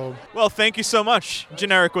beer, so... Well, thank you so much,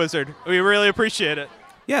 Generic Wizard. We really appreciate it.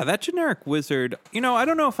 Yeah, that Generic Wizard, I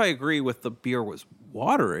don't know if I agree with the beer was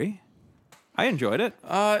watery. I enjoyed it.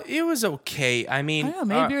 It was okay. I mean, I don't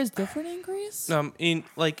know, maybe beer is different in Greece?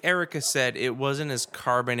 Like Erica said, it wasn't as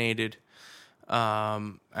carbonated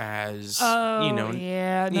as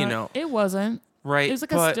it wasn't. Right, It was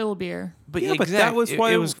like a still beer. But yeah, but that was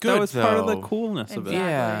why it was good. That was part of the though. coolness of it. Exactly.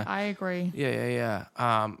 Yeah, I agree. Yeah.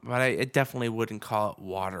 But I definitely wouldn't call it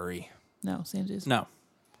watery. No, Samesies. No.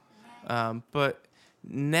 But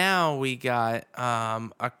now we got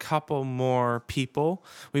a couple more people.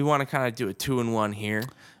 We want to kind of do a 2-in-1 here.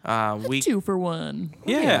 We 2 for 1.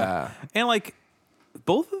 Yeah. And like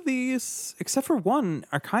both of these, except for one,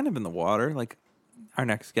 are kind of in the water. Like our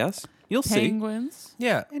next guest, you'll Penguins. see.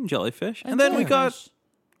 Yeah, and jellyfish. And And then we got jellyfish.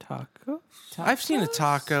 Tacos? I've seen a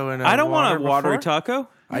taco in a I don't want a watery before. taco.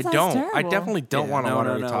 I That don't. sounds I terrible. definitely don't Yeah, want a no,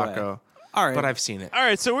 watery no taco. way. All right. But I've seen it. All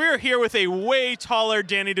right, so we're here with a way taller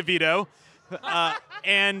Danny DeVito.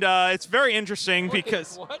 And it's very interesting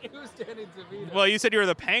because. What? Who's Danny DeVito? Well, you said you were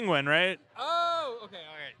the penguin, right? Oh, okay,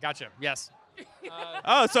 all right, gotcha. Yes.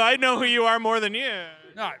 Oh, so I know who you are more than you.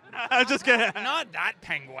 No, I'm just kidding. not that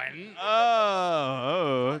penguin.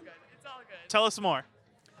 Oh. Tell us more.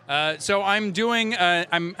 So I'm doing.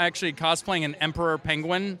 I'm actually cosplaying an emperor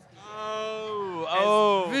penguin.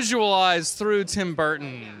 Oh. Visualized through Tim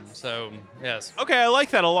Burton. So yes. Okay, I like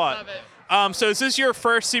that a lot. So is this your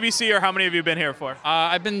first CBC, or how many have you been here for?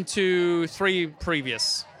 I've been to 3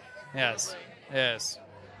 previous. Yes. Yes.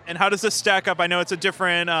 And how does this stack up? I know it's a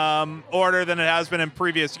different order than it has been in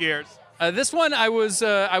previous years. This one, I was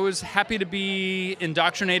happy to be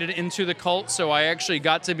indoctrinated into the cult, so I actually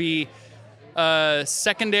got to be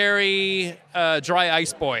secondary dry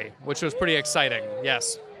ice boy, which was pretty exciting.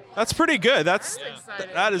 Yes. That's pretty good.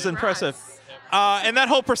 That is impressive. And that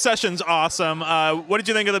whole procession's awesome. What did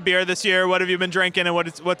you think of the beer this year? What have you been drinking, and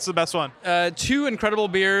what's the best one? 2 incredible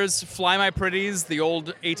beers, Fly My Pretties, the old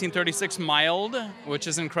 1836 mild, which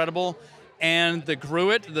is incredible, and the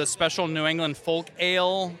Gruit, the special New England folk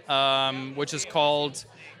ale, which is called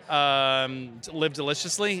Live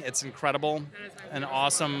Deliciously. It's incredible and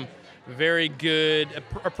awesome. Very good,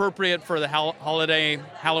 appropriate for the holiday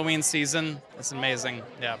Halloween season. It's amazing.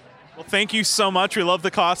 Yeah. Well, thank you so much. We love the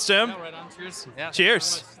costume. Yeah, right on. Cheers. Yeah,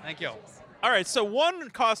 Cheers. Thank you. All right, so one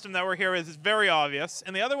costume that we're here with is very obvious,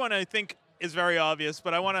 and the other one I think is very obvious,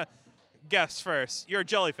 but I want to guess first. You're a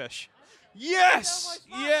jellyfish. Yes!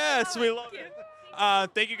 Yes, we love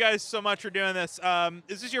it. Thank you guys so much for doing this.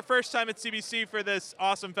 Is this your first time at CBC for this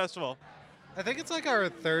awesome festival? I think it's like our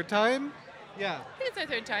 3rd time. Yeah. I think it's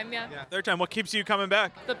our 3rd time, yeah. Third time. What keeps you coming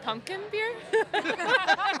back? The pumpkin beer?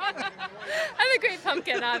 I'm a great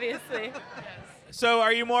pumpkin, obviously. So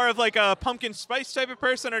are you more of like a pumpkin spice type of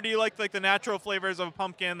person, or do you like the natural flavors of a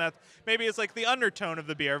pumpkin that maybe is like the undertone of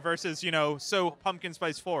the beer versus, so pumpkin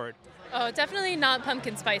spice forward? Oh, definitely not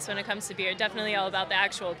pumpkin spice when it comes to beer. Definitely all about the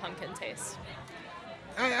actual pumpkin taste.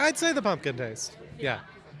 I'd say the pumpkin taste. Yeah.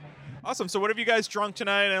 Awesome. So what have you guys drunk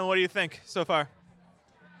tonight, and what do you think so far?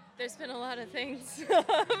 There's been a lot of things.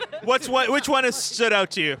 Which one has stood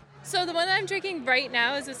out to you? So the one I'm drinking right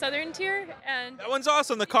now is a Southern Tier, and that one's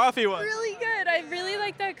awesome, the coffee one. Really good. I really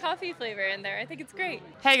like that coffee flavor in there. I think it's great.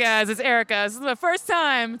 Hey guys, it's Erica. This is the first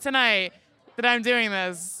time tonight that I'm doing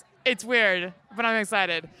this. It's weird, but I'm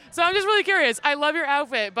excited. So I'm just really curious. I love your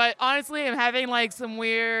outfit, but honestly, I'm having like some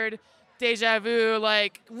weird deja vu,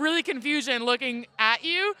 like really confusion looking at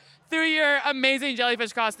you through your amazing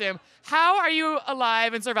jellyfish costume. How are you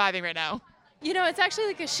alive and surviving right now? It's actually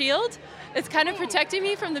like a shield. It's kind of protecting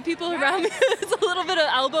me from the people around me. It's a little bit of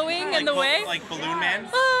elbowing in the way. Like Balloon Man?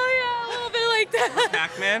 Oh, yeah, a little bit like that.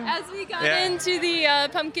 Pac-Man? As we got into the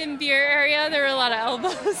pumpkin beer area, there were a lot of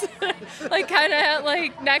elbows, like kind of at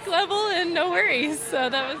like neck level, and no worries. So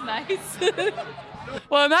that was nice.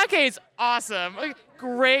 Well, in that case, awesome.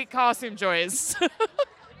 Great costume choice.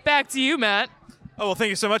 Back to you, Matt. Oh, well, thank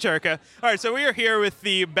you so much, Erica. All right, so we are here with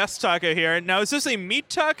the best taco here. Now, is this a meat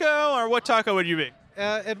taco, or what taco would you be?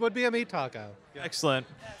 It would be a meat taco. Excellent.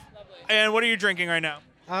 And what are you drinking right now?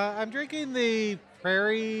 I'm drinking the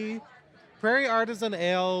Prairie Artisan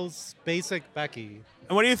Ales Basic Becky.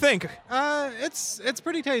 And what do you think? It's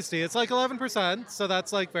pretty tasty. It's like 11%, so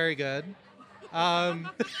that's like very good.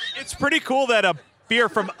 It's pretty cool that a beer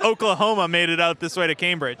from Oklahoma made it out this way to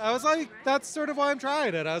Cambridge. I was like, that's sort of why I'm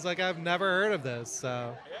trying it. I was like, I've never heard of this,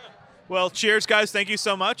 so. Well, cheers, guys. Thank you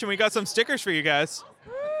so much. And we got some stickers for you guys.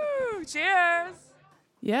 Woo, cheers.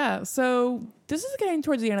 Yeah, so this is getting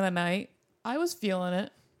towards the end of the night. I was feeling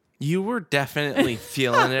it. You were definitely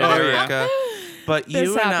feeling it, Oh, Erica. But This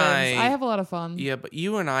you and happens. I have a lot of fun. Yeah, but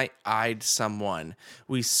you and I eyed someone.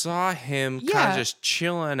 We saw him kind Yeah. of just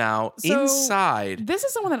chilling out So, inside. This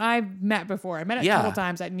is someone that I've met before. I met it a couple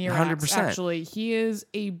times at Near 100%. actually. He is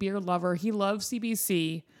a beer lover. He loves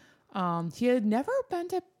CBC. He had never been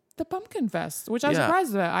to the Pumpkin Fest, which I was Yeah.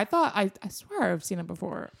 surprised about. I swear I've seen him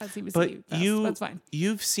before at CBC But Fest. That's fine.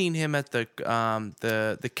 you've seen him at the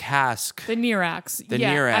cask. The Nearax. The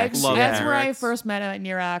yeah, Nearax. That's where I Nearax. first met him at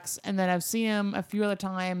Nearax, and then I've seen him a few other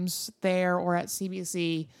times there or at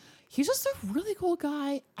CBC. He's just a really cool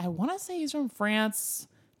guy. I want to say he's from France,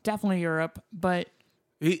 definitely Europe, but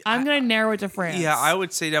I'm going to narrow it to France. Yeah, I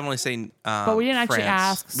would say definitely say. But we didn't actually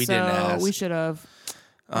France. ask, We so didn't ask. we should have.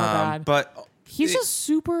 Oh, bad. But He's just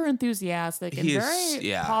super enthusiastic and He's- very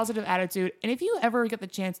yeah. positive attitude. And if you ever get the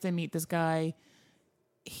chance to meet this guy,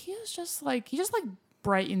 he just like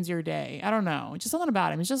brightens your day. I don't know. Just something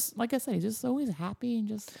about him. He's just, like I said, he's just always happy and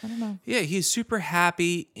just, I don't know. Yeah, he's super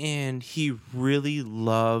happy, and he really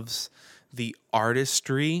loves the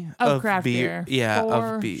artistry of craft beer. Yeah,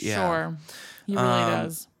 For of beer. Yeah. sure. He really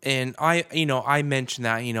does. And I mentioned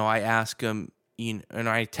that, I ask him, and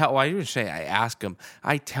I ask him,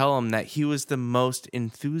 I tell him that he was the most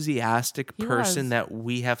enthusiastic person that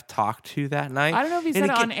we have talked to that night. I don't know if he said it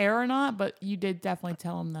on air or not, but you did definitely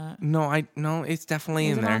tell him that. No, it's definitely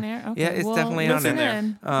Is in it there. on air? Okay, Yeah, it's well, definitely on listen there.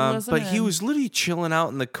 in. But he in. was literally chilling out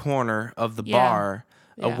in the corner of the Yeah. bar,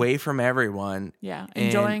 Yeah. away from everyone. Yeah, and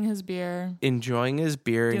enjoying his beer. Enjoying his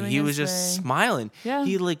beer, and Doing he his was just thing. smiling. Yeah.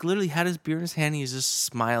 He literally had his beer in his hand. He was just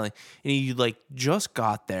smiling, and he just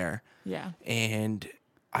got there. Yeah. And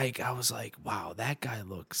I was like, wow, that guy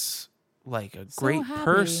looks like a So great happy.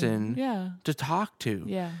 person Yeah. to talk to.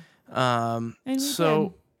 Yeah. And we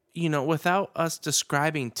so, without us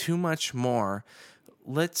describing too much more,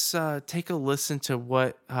 let's take a listen to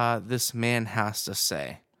what this man has to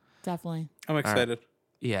say. Definitely. I'm excited.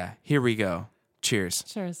 Yeah, here we go. Cheers.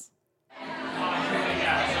 Cheers.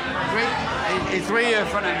 It's really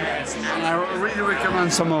fun, and I really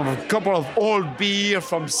recommend a couple of old beer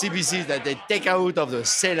from CBC that they take out of the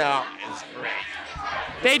cellar. It's great.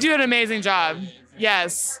 They do an amazing job.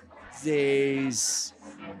 Yes. There's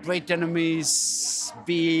Brettanomy's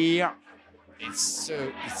beer. It's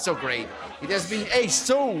so great. It has been aged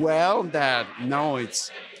so well that now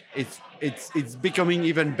it's becoming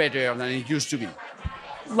even better than it used to be.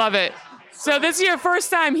 Love it. So this is your first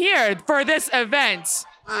time here for this event.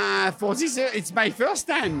 For this, it's my first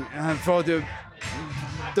time for the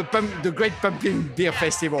Great Pumpkin Beer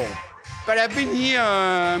Festival. But I've been here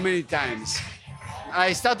many times.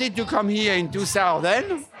 I started to come here in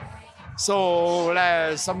 2000,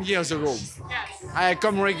 so some years ago. I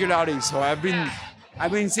come regularly, so I've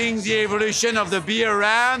been seeing the evolution of the beer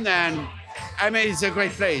around, and I mean it's a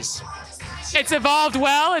great place. It's evolved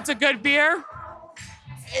well. It's a good beer.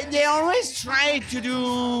 They always try to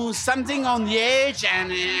do something on the edge,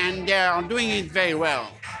 and they are doing it very well.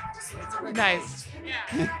 Nice.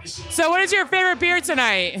 So what is your favorite beer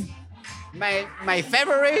tonight? My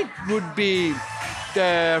favorite would be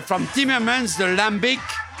from Timmermans, the Lambic.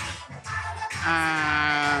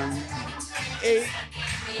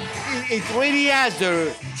 It really has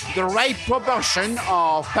the right proportion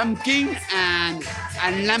of pumpkin and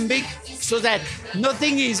lambic, so that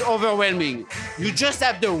nothing is overwhelming. You just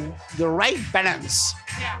have the right balance.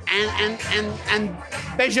 And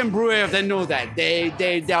Belgian brewers, they know that.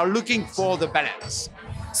 They are looking for the balance.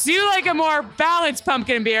 So you like a more balanced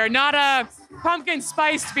pumpkin beer, not a pumpkin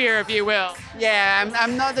spiced beer, if you will. Yeah,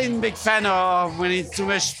 I'm not a big fan of when it's too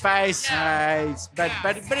much spice. But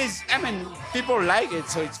it's, I mean, people like it,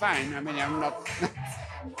 so it's fine. I mean, I'm not.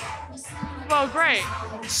 Well, great.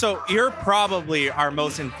 So you're probably our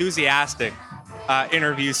most enthusiastic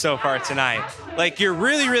interview so far tonight. Like, you're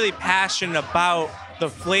really, really passionate about the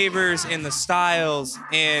flavors and the styles.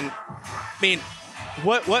 And I mean,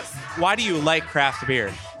 why do you like craft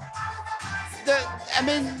beer?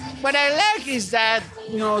 What I like is that,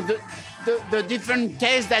 the different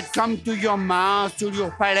tastes that come to your mouth, to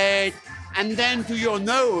your palate, and then to your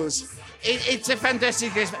nose. It's a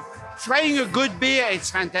fantastic experience. Trying a good beer, it's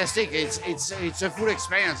fantastic. It's a full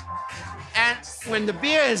experience. And when the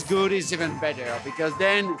beer is good, it's even better, because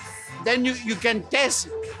then you can test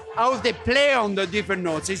how they play on the different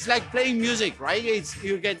notes. It's like playing music, right?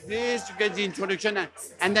 You get this, you get the introduction,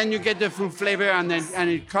 and then you get the full flavor, and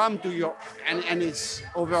it comes to your, and it's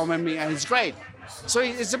overwhelming, and it's great. So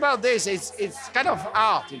it's about this. It's kind of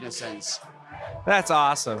art in a sense. That's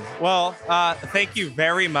awesome. Well, thank you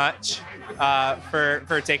very much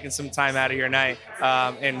for taking some time out of your night,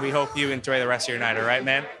 and we hope you enjoy the rest of your night. All right,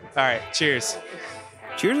 man? All right, cheers.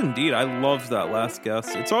 Cheers indeed. I loved that last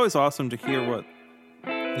guest. It's always awesome to hear what,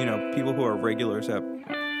 people who are regulars at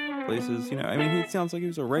places, I mean, he sounds like he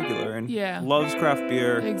was a regular and loves craft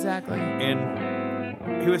beer. Exactly.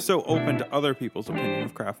 And he was so open to other people's opinion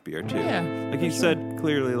of craft beer, too. Yeah, like, he said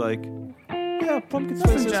clearly, like, yeah, pumpkin Doesn't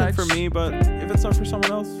spice isn't judge. for me, but if it's not for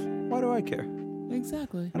someone else, why do I care?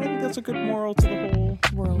 Exactly. And I think that's a good moral to the whole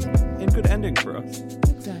world and good ending for us.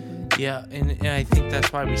 Exactly. Yeah, and I think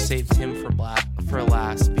that's why we saved him for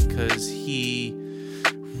last, because he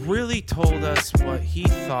really told us what he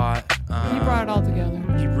thought. He brought it all together.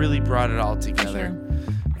 He really brought it all together.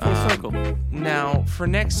 Full circle. Now, for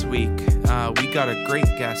next week, we got a great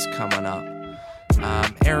guest coming up.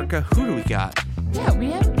 Erica, who do we got? Yeah, we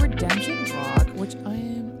have Redemption Rock, which I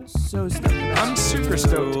am so stoked about. I'm super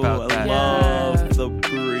stoked about that. I love the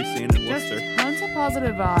brewery scene in Just Worcester. tons of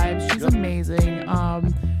positive vibes. She's amazing.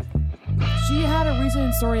 she had a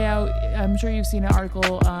recent story out. I'm sure you've seen an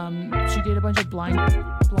article. She did a bunch of blind hiring.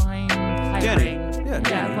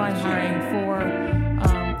 Blind hiring for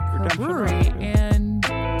her brewery, and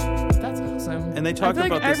that's awesome. And they talk I feel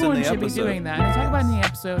about like this in the everyone should be episode. doing that. And they talk about it in the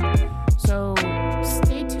episode. So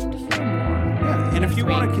stay tuned to hear more. Yeah, and if you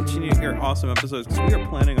want to continue to hear awesome episodes, because we are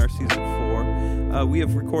planning our season 4, we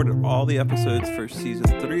have recorded all the episodes for season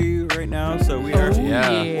 3 right now. So we are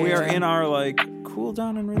we are in our like cool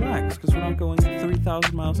down and relax because we're not going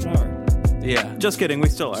 3,000 miles an hour. Yeah. Just kidding. We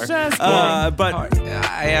still are. Just but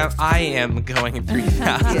I am going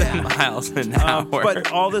 3,000 miles an hour.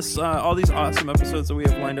 But all these awesome episodes that we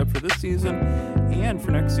have lined up for this season and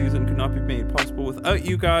for next season could not be made possible without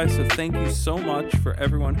you guys. So thank you so much for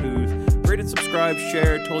everyone who's rated, subscribed,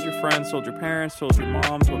 shared, told your friends, told your parents, told your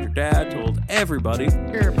mom, told your dad, told everybody.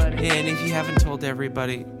 And if you haven't told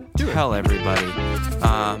everybody, tell everybody.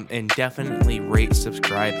 And definitely rate,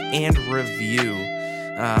 subscribe, and review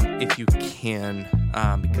if you can,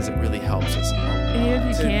 because it really helps us.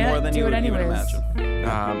 And if you can't, do it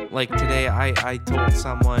anyways. Like today, I told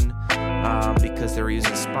someone because they were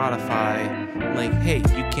using Spotify, like, hey,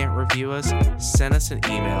 you can't review us, send us an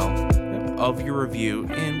email of your review,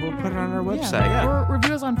 and we'll put it on our website. Or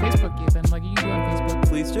review us on Facebook even. Like, you can do it on Facebook.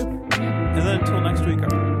 Please do. Yeah. And then until next week,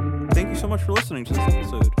 thank you so much for listening to this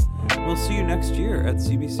episode. We'll see you next year at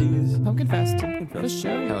CBC's Pumpkin Fest. Pumpkin Fest. The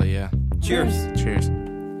show. Hell yeah. Cheers. Cheers.